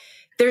 Well,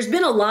 there's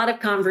been a lot of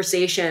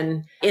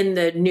conversation in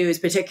the news,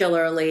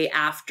 particularly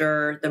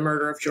after the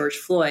murder of George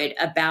Floyd,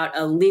 about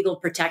a legal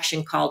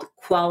protection called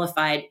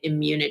qualified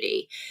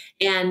immunity.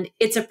 And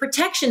it's a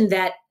protection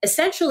that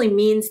essentially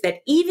means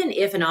that even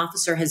if an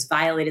officer has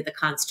violated the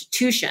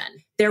Constitution,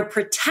 they're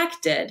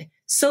protected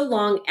so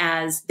long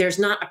as there's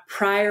not a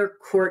prior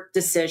court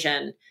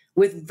decision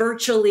with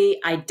virtually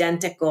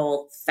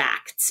identical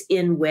facts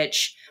in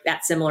which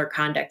that similar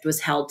conduct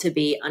was held to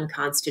be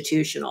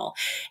unconstitutional.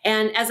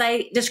 And as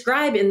I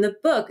describe in the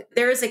book,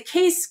 there is a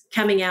case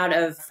coming out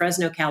of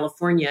Fresno,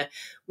 California,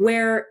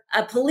 where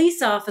a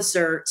police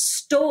officer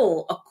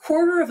stole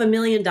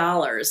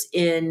 $250,000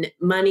 in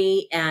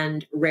money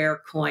and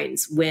rare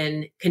coins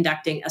when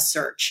conducting a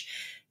search.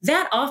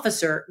 That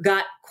officer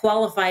got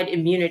qualified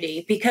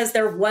immunity because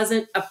there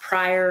wasn't a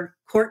prior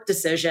court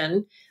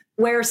decision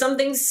where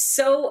something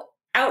so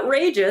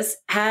outrageous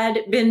had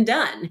been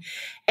done.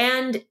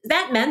 And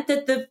that meant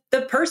that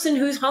the person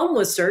whose home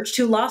was searched,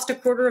 who lost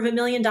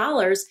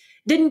 $250,000,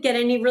 didn't get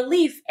any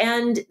relief.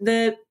 And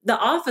the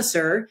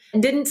officer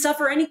didn't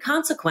suffer any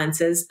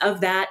consequences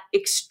of that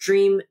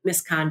extreme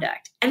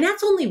misconduct. And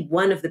that's only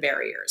one of the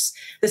barriers.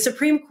 The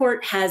Supreme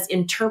Court has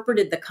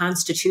interpreted the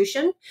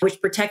Constitution, which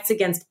protects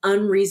against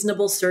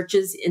unreasonable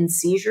searches and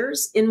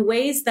seizures, in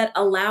ways that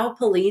allow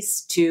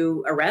police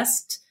to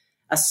arrest,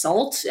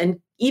 assault, and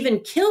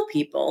even kill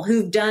people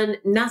who've done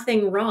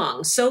nothing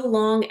wrong, so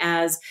long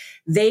as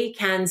they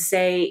can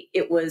say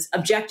it was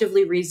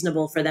objectively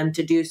reasonable for them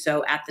to do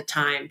so at the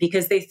time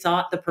because they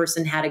thought the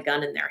person had a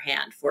gun in their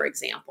hand, for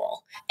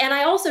example. And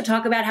I also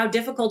talk about how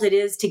difficult it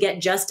is to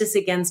get justice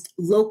against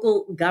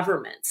local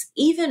governments,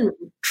 even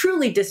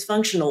truly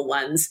dysfunctional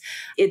ones.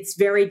 It's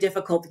very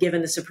difficult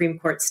given the Supreme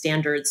Court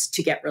standards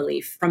to get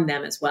relief from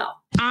them as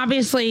well.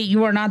 Obviously,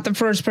 you are not the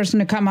first person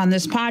to come on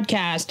this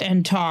podcast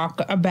and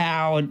talk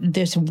about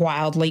this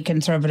wildly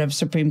conservative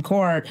Supreme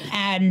Court.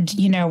 And,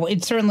 you know,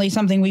 it's certainly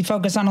something we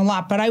focus on a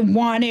lot. But I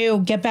want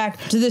to get back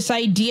to this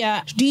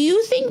idea. Do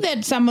you think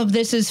that some of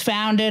this is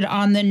founded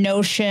on the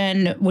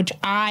notion, which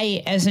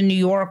I, as a New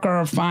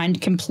Yorker, find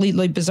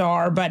completely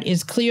bizarre, but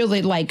is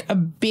clearly like a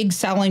big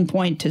selling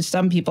point to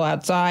some people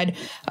outside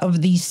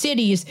of these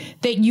cities,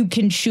 that you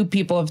can shoot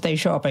people if they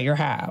show up at your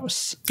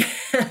house?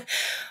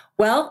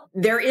 Well,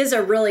 there is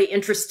a really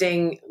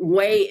interesting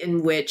way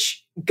in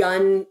which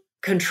gun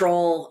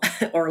control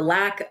or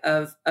lack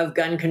of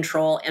gun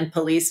control and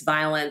police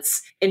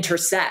violence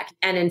intersect.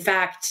 And in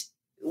fact,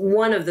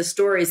 one of the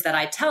stories that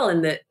I tell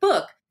in the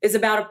book is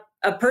about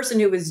a person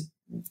who was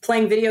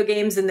playing video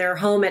games in their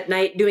home at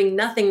night, doing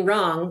nothing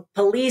wrong.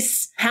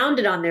 Police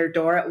pounded on their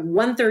door at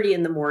 1:30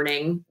 in the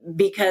morning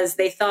because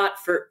they thought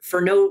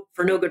for no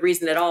good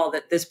reason at all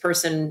that this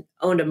person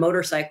owned a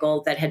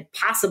motorcycle that had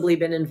possibly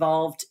been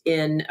involved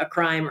in a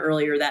crime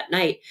earlier that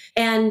night.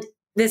 And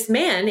this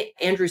man,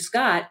 Andrew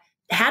Scott,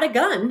 had a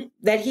gun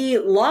that he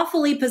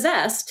lawfully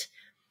possessed.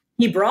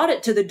 He brought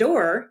it to the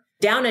door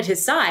down at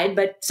his side,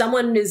 but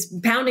someone is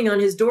pounding on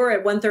his door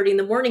at 1:30 in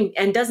the morning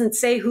and doesn't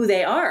say who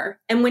they are.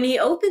 And when he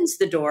opens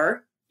the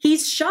door,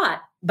 he's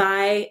shot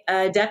by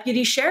a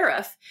deputy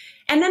sheriff.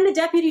 And then the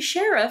deputy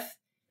sheriff,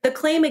 the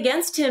claim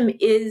against him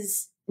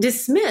is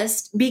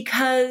dismissed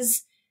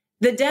because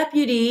the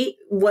deputy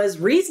was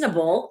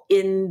reasonable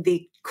in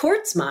the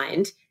court's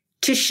mind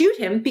to shoot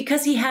him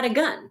because he had a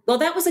gun. Well,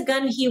 that was a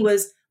gun he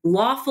was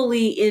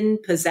lawfully in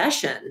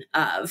possession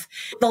of.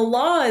 The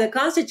law, the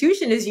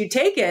Constitution, as you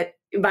take it,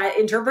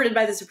 interpreted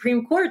by the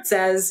Supreme Court,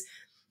 says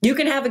you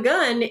can have a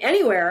gun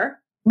anywhere,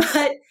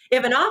 but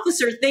if an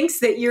officer thinks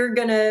that you're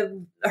going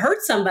to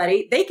hurt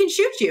somebody, they can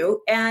shoot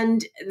you,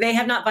 and they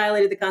have not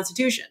violated the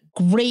Constitution.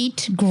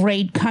 Great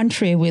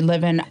country we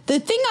live in. The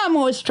thing I'm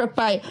always struck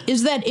by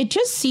is that it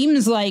just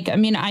seems like, I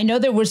mean, I know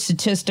there were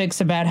statistics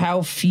about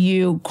how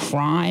few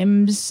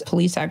crimes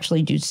police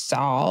actually do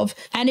solve.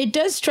 And it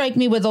does strike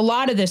me with a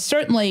lot of this,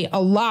 certainly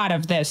a lot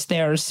of this,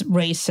 there's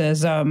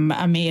racism.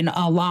 I mean,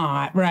 a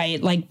lot,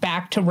 right? Like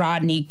back to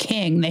Rodney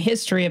King, the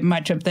history of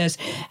much of this,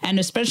 and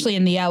especially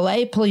in the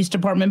LA Police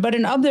Department, but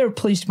in other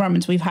police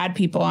departments, we've had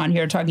people on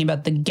here talking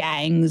about the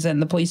gangs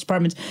and the police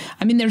departments.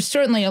 I mean, there's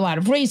certainly a lot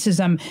of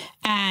racism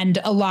and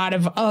a lot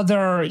of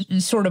other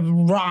sort of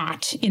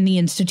rot in the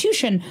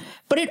institution.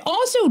 But it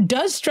also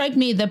does strike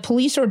me that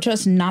police are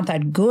just not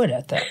that good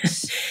at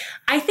this.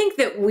 I think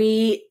that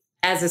we,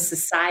 as a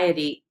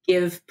society,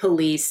 give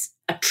police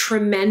a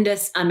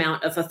tremendous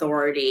amount of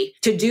authority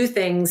to do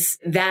things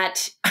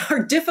that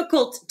are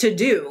difficult to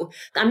do.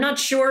 I'm not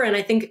sure, and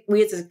I think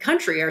we as a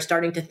country are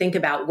starting to think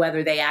about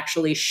whether they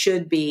actually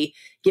should be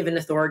given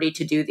authority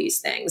to do these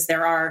things.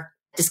 There are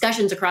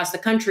discussions across the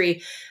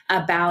country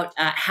about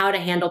how to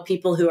handle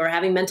people who are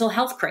having mental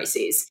health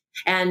crises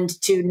and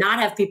to not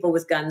have people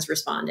with guns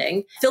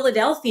responding.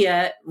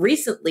 Philadelphia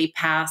recently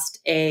passed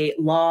a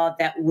law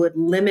that would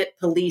limit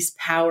police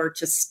power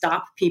to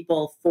stop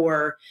people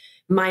for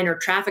minor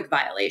traffic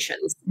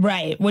violations.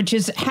 Right, which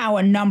is how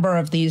a number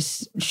of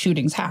these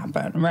shootings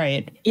happen,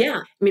 right?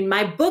 Yeah. I mean,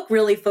 my book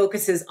really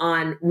focuses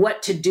on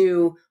what to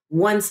do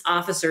once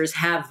officers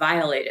have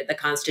violated the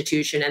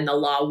Constitution and the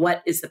law.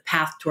 What is the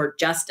path toward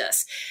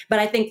justice? But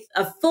I think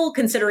a full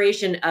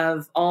consideration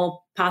of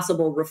all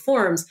possible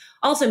reforms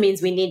also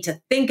means we need to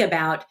think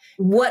about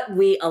what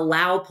we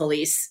allow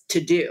police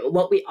to do,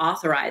 what we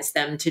authorize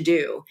them to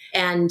do.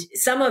 And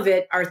some of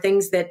it are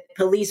things that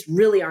police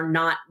really are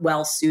not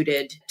well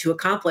suited to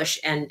accomplish,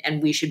 and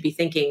we should be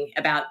thinking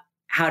about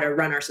how to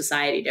run our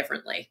society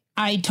differently.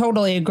 I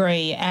totally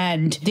agree.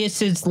 And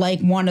this is like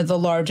one of the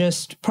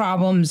largest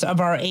problems of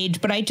our age.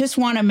 But I just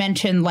want to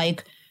mention,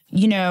 like,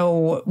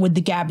 with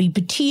the Gabby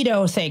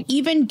Petito thing,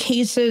 even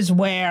cases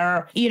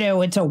where,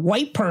 it's a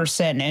white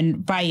person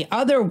and by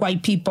other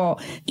white people,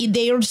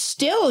 they are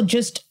still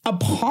just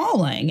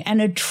appalling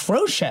and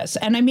atrocious.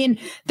 And I mean,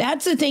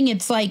 that's the thing.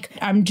 It's like,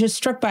 I'm just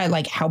struck by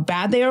like how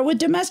bad they are with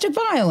domestic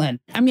violence.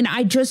 I mean,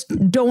 I just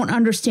don't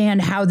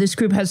understand how this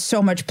group has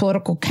so much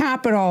political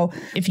capital.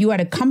 If you had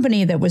a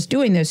company that was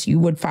doing this, you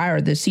would fire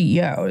the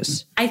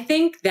CEOs. I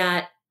think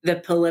that the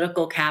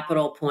political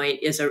capital point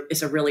is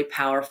a really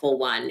powerful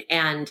one.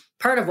 And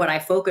part of what I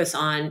focus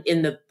on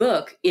in the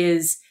book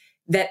is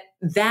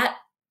that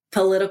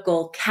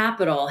political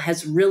capital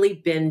has really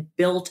been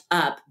built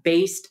up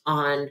based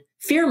on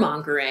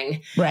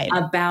fear-mongering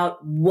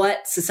about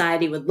what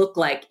society would look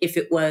like if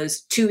it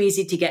was too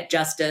easy to get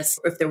justice,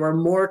 or if there were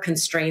more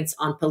constraints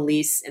on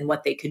police and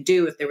what they could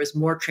do, if there was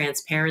more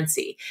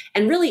transparency.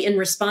 And really in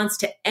response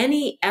to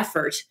any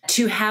effort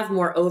to have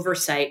more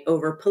oversight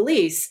over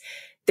police,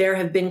 there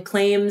have been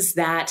claims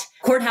that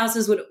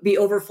courthouses would be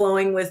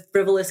overflowing with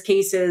frivolous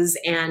cases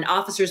and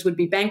officers would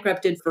be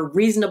bankrupted for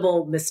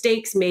reasonable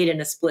mistakes made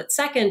in a split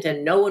second,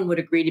 and no one would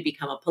agree to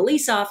become a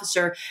police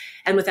officer.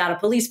 And without a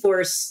police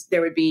force,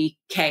 there would be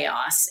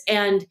chaos.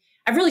 And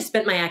I've really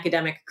spent my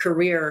academic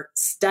career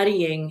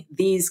studying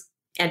these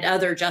and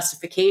other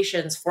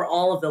justifications for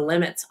all of the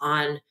limits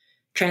on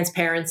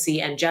transparency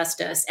and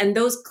justice. And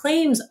those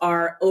claims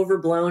are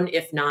overblown,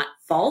 if not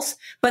false,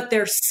 but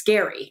they're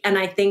scary. And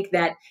I think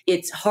that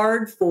it's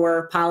hard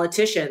for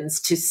politicians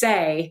to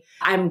say,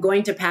 I'm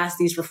going to pass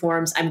these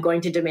reforms, I'm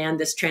going to demand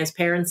this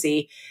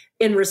transparency,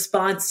 in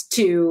response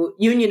to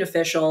union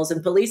officials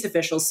and police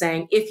officials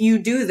saying, if you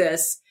do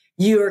this,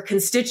 your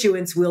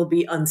constituents will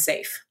be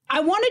unsafe. I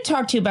want to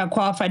talk to you about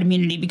qualified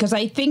immunity because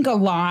I think a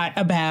lot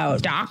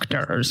about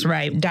doctors,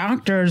 right?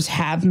 Doctors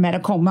have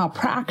medical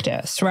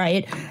malpractice,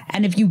 right?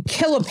 And if you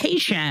kill a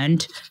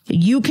patient,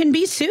 you can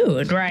be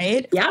sued,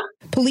 right? Yeah.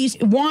 Police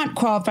want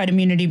qualified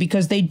immunity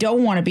because they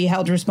don't want to be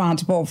held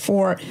responsible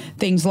for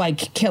things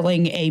like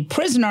killing a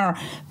prisoner.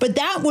 But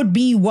that would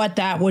be what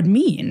that would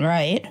mean,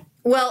 right?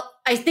 Well,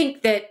 I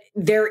think that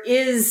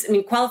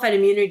qualified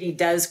immunity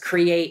does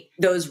create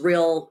those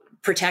real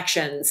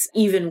protections,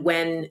 even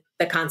when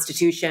the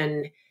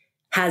Constitution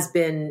has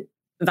been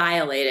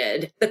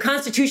violated. The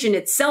Constitution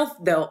itself,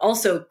 though,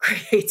 also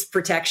creates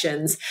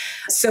protections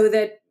so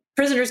that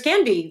prisoners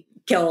can be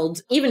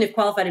killed, even if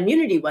qualified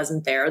immunity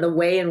wasn't there. The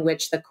way in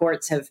which the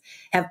courts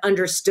have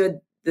understood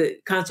the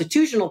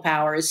constitutional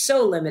power is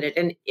so limited.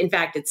 And in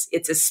fact,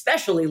 it's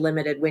especially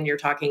limited when you're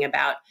talking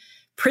about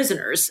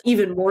prisoners,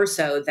 even more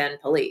so than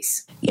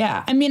police.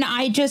 Yeah. I mean,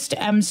 I just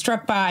am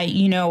struck by,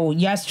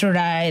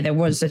 yesterday there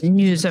was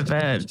news of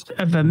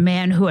a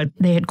man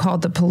they had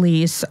called the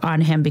police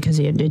on him because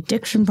he had an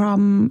addiction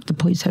problem. The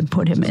police had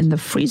put him in the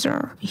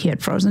freezer. He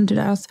had frozen to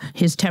death.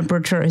 His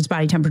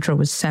body temperature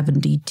was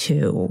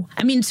 72.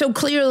 I mean, so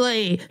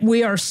clearly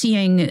we are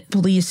seeing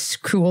police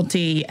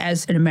cruelty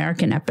as an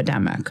American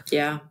epidemic.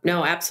 Yeah,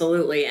 no,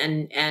 absolutely.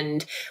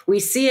 And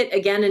we see it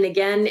again and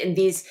again in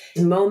these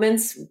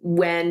moments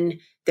when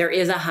there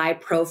is a high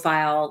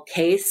profile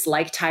case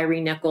like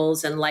Tyree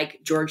Nichols and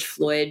like George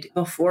Floyd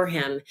before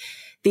him.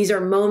 These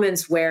are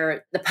moments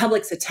where the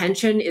public's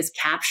attention is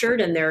captured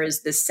and there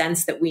is this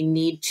sense that we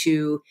need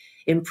to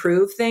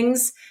improve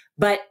things.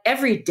 But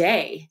every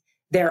day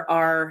there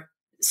are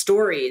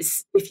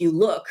stories, if you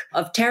look,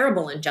 of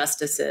terrible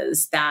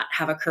injustices that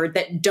have occurred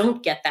that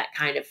don't get that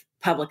kind of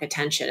public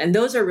attention. And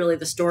those are really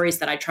the stories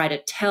that I try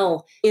to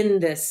tell in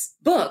this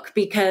book,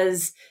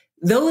 because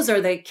those are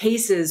the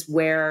cases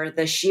where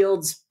the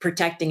shields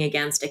protecting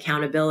against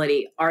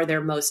accountability are their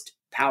most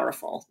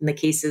powerful, in the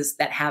cases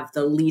that have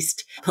the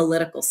least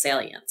political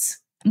salience.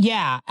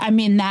 Yeah, I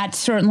mean, that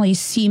certainly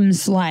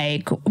seems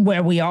like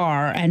where we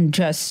are. And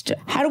just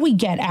how do we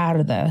get out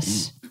of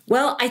this?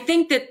 Well, I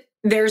think that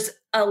there's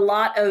a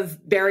lot of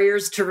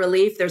barriers to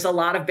relief. There's a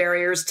lot of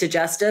barriers to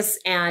justice.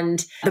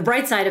 And the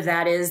bright side of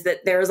that is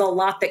that there's a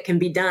lot that can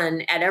be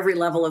done at every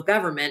level of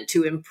government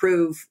to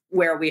improve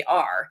where we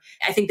are.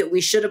 I think that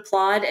we should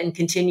applaud and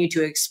continue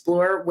to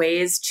explore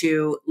ways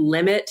to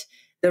limit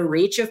the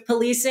reach of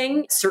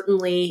policing,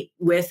 certainly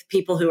with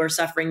people who are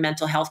suffering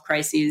mental health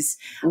crises,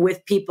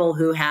 with people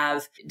who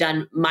have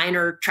done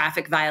minor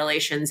traffic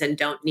violations and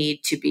don't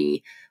need to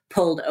be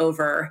pulled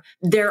over.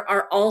 There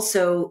are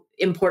also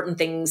important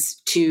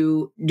things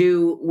to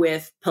do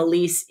with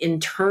police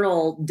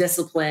internal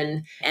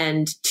discipline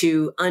and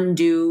to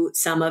undo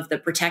some of the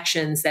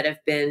protections that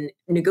have been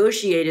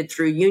negotiated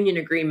through union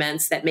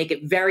agreements that make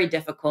it very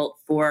difficult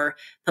for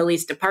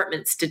police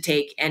departments to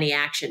take any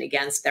action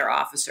against their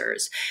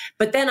officers.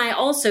 But then I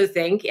also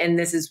think, and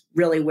this is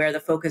really where the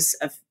focus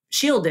of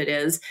Shielded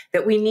is,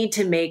 that we need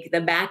to make the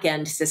back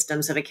end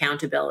systems of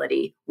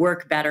accountability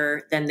work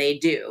better than they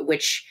do,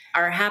 which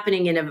are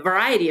happening in a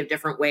variety of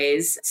different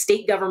ways.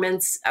 State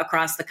governments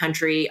across the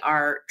country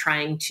are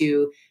trying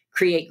to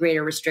create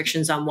greater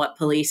restrictions on what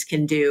police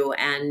can do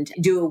and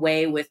do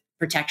away with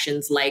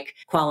protections like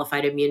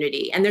qualified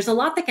immunity. And there's a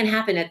lot that can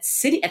happen at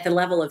the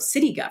level of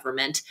city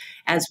government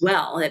as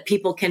well, that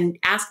people can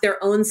ask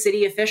their own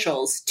city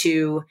officials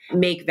to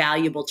make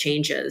valuable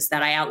changes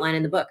that I outline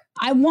in the book.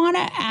 I want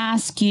to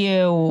ask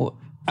you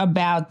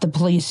about the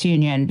police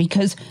union,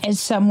 because as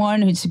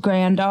someone who's a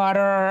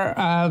granddaughter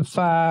of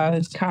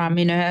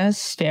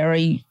communists,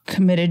 very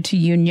committed to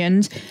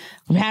unions,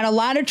 we've had a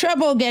lot of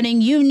trouble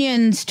getting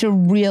unions to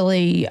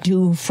really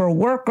do for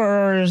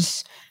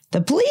workers.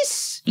 The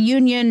police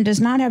union does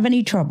not have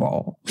any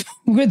trouble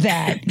with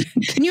that.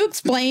 Can you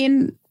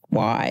explain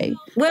why?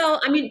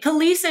 Well, I mean,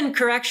 police and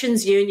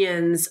corrections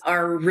unions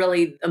are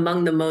really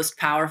among the most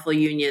powerful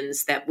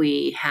unions that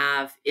we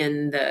have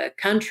in the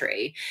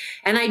country.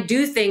 And I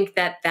do think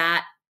that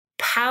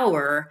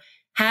power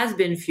has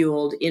been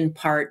fueled in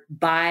part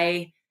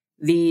by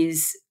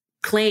these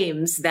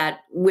claims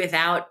that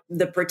without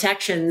the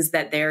protections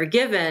that they're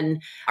given,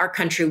 our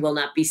country will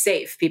not be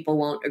safe. People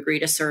won't agree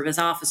to serve as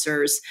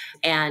officers,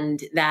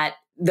 and that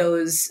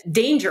those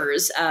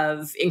dangers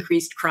of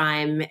increased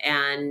crime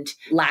and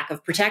lack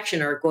of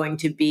protection are going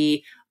to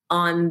be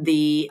on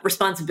the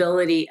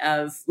responsibility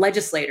of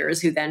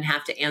legislators, who then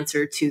have to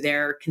answer to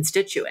their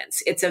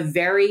constituents. It's a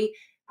very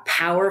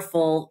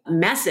powerful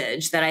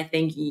message that I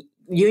think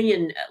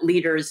union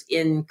leaders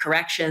in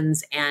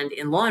corrections and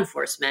in law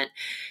enforcement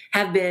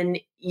have been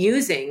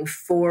using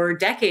for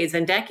decades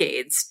and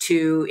decades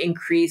to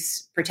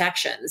increase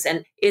protections.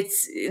 And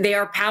they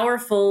are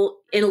powerful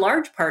in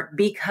large part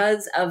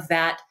because of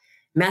that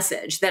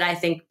message that I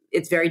think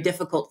it's very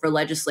difficult for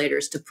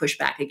legislators to push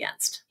back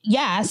against.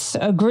 Yes,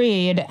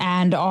 agreed.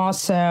 And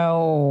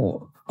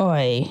also,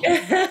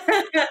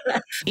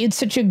 it's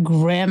such a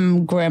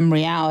grim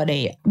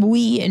reality.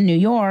 We in New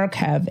York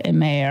have a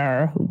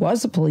mayor who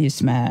was a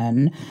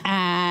policeman,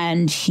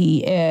 and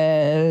he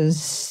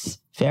is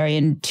very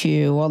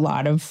into a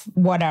lot of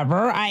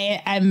whatever.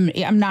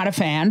 I'm not a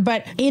fan,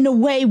 but in a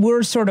way,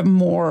 we're sort of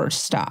more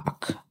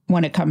stuck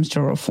when it comes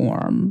to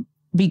reform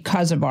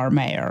because of our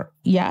mayor.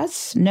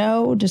 Yes?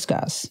 No?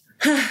 Discuss.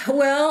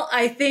 Well,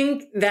 I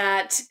think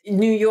that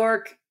New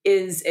York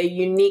is a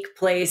unique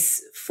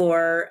place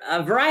for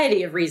a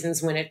variety of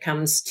reasons when it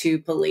comes to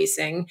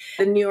policing.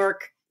 The New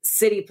York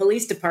City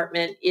Police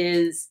Department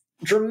is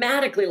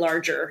dramatically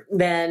larger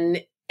than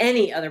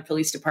any other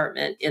police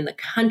department in the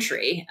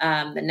country.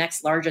 The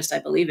next largest, I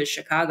believe, is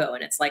Chicago,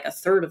 and it's like a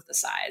third of the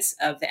size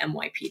of the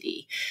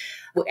NYPD.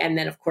 And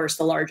then, of course,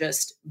 the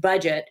largest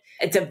budget.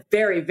 It's a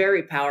very,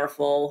 very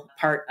powerful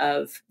part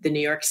of the New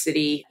York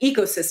City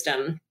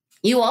ecosystem.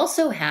 You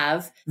also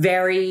have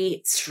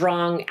very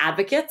strong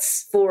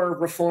advocates for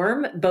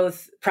reform,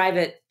 both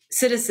private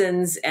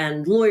citizens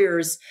and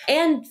lawyers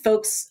and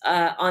folks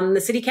on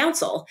the city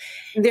council.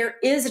 There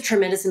is a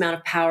tremendous amount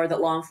of power that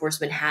law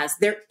enforcement has.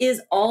 There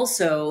is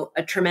also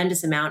a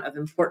tremendous amount of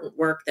important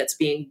work that's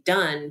being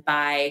done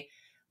by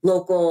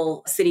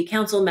local city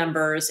council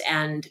members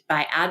and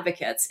by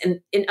advocates. And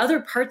in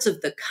other parts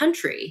of the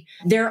country,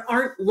 there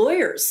aren't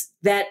lawyers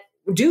that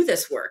do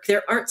this work.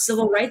 There aren't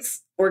civil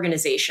rights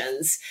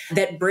organizations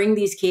that bring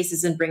these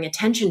cases and bring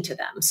attention to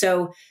them.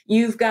 So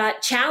you've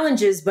got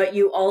challenges, but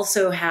you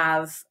also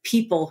have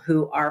people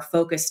who are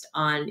focused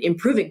on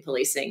improving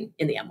policing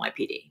in the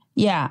NYPD.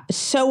 Yeah,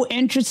 so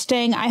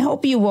interesting. I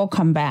hope you will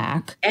come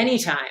back.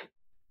 Anytime.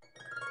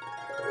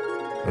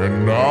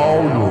 And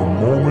now your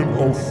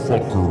moment of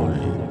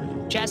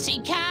fuckery.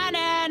 Jesse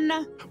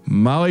Cannon.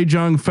 Molly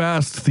Jong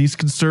Fast, these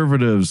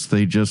conservatives,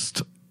 they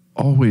just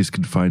always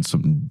can find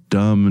some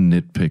dumb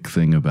nitpick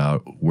thing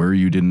about where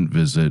you didn't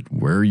visit,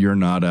 where you're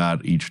not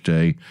at each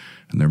day,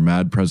 and they're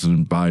mad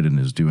President Biden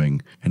is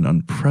doing an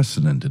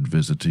unprecedented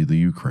visit to the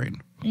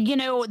Ukraine. You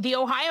know, the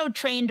Ohio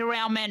train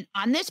derailment,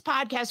 on this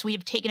podcast, we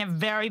have taken it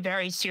very,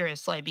 very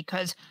seriously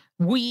because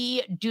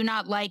we do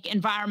not like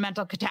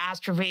environmental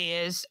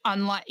catastrophes,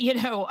 unlike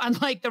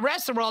the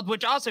rest of the world,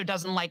 which also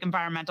doesn't like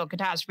environmental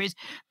catastrophes.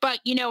 But,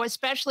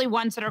 especially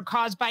ones that are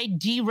caused by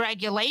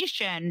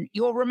deregulation.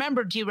 You'll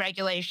remember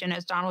deregulation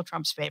as Donald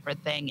Trump's favorite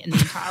thing in the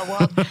entire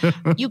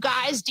world. You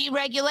guys,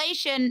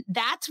 deregulation,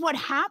 that's what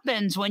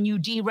happens when you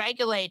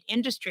deregulate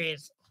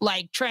industries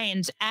like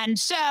trains. And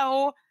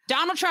so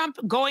Donald Trump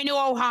going to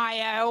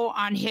Ohio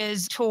on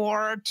his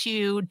tour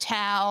to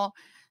tell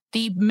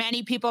the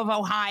many people of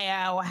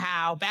Ohio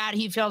how bad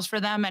he feels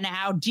for them and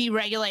how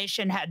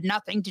deregulation had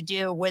nothing to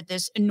do with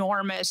this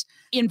enormous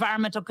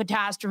environmental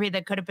catastrophe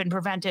that could have been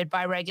prevented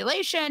by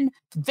regulation.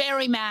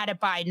 Very mad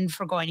at Biden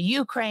for going to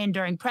Ukraine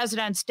during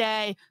President's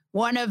Day,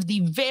 one of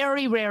the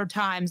very rare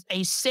times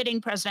a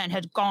sitting president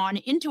had gone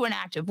into an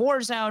active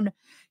war zone.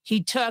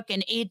 He took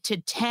an 8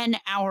 to 10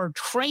 hour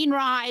train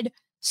ride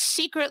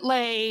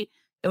secretly.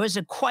 It was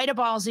quite a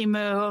ballsy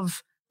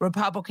move.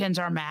 Republicans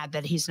are mad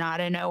that he's not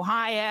in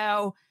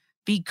Ohio,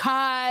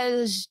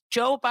 because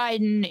Joe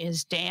Biden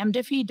is damned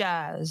if he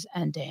does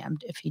and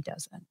damned if he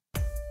doesn't.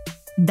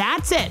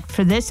 That's it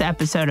for this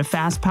episode of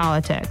Fast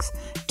Politics.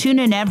 Tune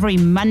in every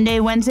Monday,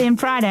 Wednesday, and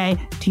Friday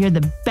to hear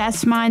the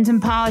best minds in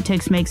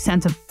politics make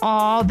sense of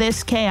all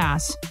this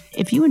chaos.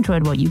 If you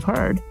enjoyed what you've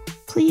heard,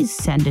 please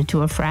send it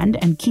to a friend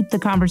and keep the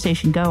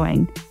conversation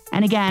going.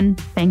 And again,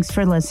 thanks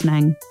for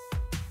listening.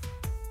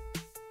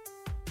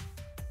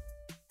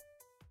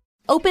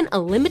 Open a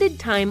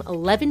limited-time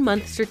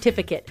 11-month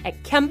certificate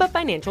at Kemba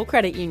Financial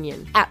Credit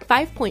Union. At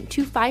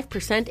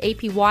 5.25%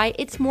 APY,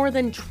 it's more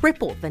than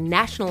triple the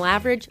national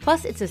average,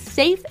 plus it's a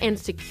safe and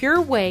secure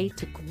way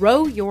to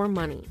grow your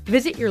money.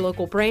 Visit your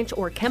local branch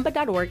or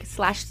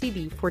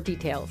kemba.org/cd for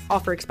details.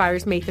 Offer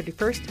expires May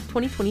 31st,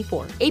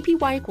 2024.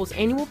 APY equals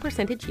annual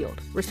percentage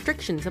yield.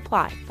 Restrictions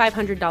apply.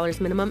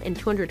 $500 minimum and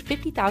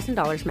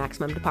 $250,000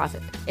 maximum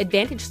deposit.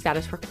 Advantage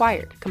status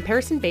required.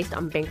 Comparison based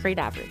on bank rate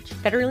average.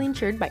 Federally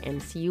insured by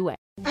NCUA.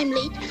 I'm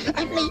late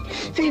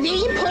for a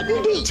very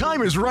important date.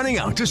 Time is running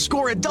out to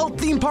score adult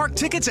theme park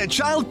tickets at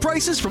child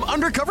prices from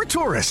Undercover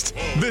Tourist.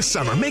 This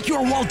summer, make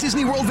your Walt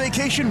Disney World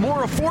vacation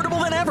more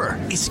affordable than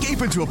ever.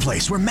 Escape into a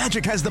place where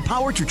magic has the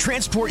power to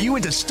transport you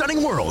into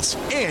stunning worlds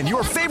and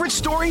your favorite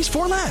stories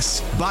for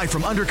less. Buy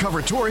from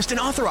Undercover Tourist, an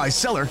authorized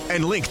seller,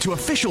 and link to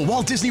official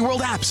Walt Disney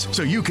World apps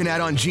so you can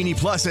add on Genie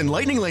Plus and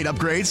Lightning Lane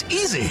upgrades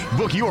easy.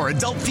 Book your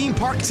adult theme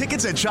park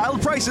tickets at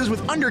child prices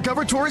with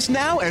Undercover Tourist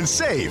now and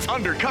save.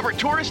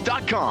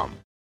 UndercoverTourist.com.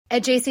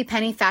 At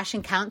JCPenney,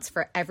 fashion counts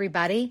for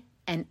everybody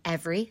and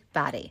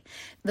everybody.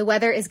 The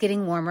weather is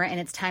getting warmer and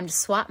it's time to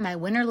swap my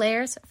winter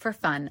layers for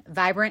fun,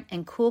 vibrant,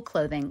 and cool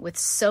clothing. With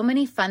so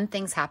many fun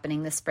things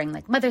happening this spring,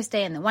 like Mother's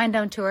Day and the Wind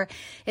Down Tour,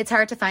 it's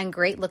hard to find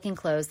great looking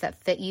clothes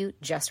that fit you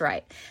just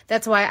right.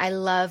 That's why I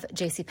love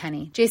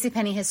JCPenney.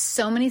 JCPenney has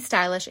so many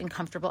stylish and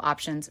comfortable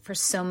options for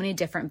so many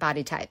different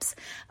body types.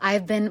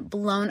 I've been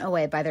blown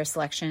away by their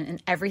selection,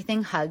 and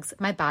everything hugs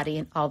my body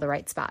in all the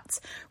right spots.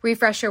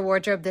 Refresh your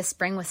wardrobe this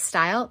spring with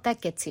style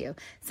that gets you.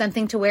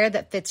 Something to wear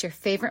that fits your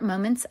favorite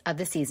moments of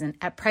the season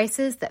at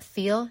prices that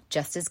feel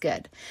just as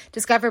good.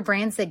 Discover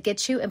brands that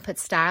get you and put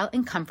style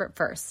and comfort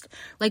first,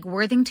 like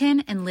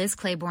Worthington and Liz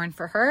Claiborne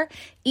for her,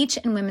 each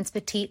in women's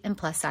petite and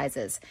plus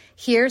sizes.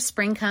 Here,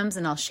 spring comes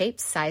in all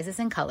shapes, sizes,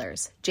 and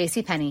colors.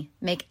 JCPenney,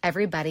 make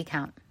everybody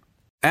count.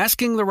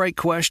 Asking the right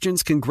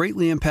questions can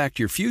greatly impact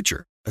your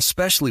future,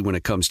 especially when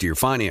it comes to your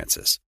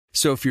finances.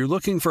 So if you're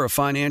looking for a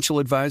financial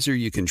advisor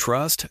you can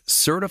trust,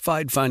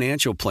 certified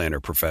financial planner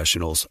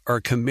professionals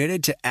are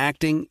committed to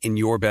acting in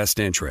your best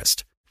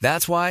interest.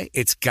 That's why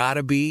it's got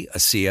to be a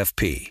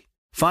CFP.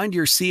 Find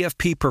your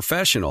CFP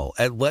professional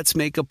at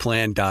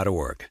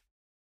letsmakeaplan.org.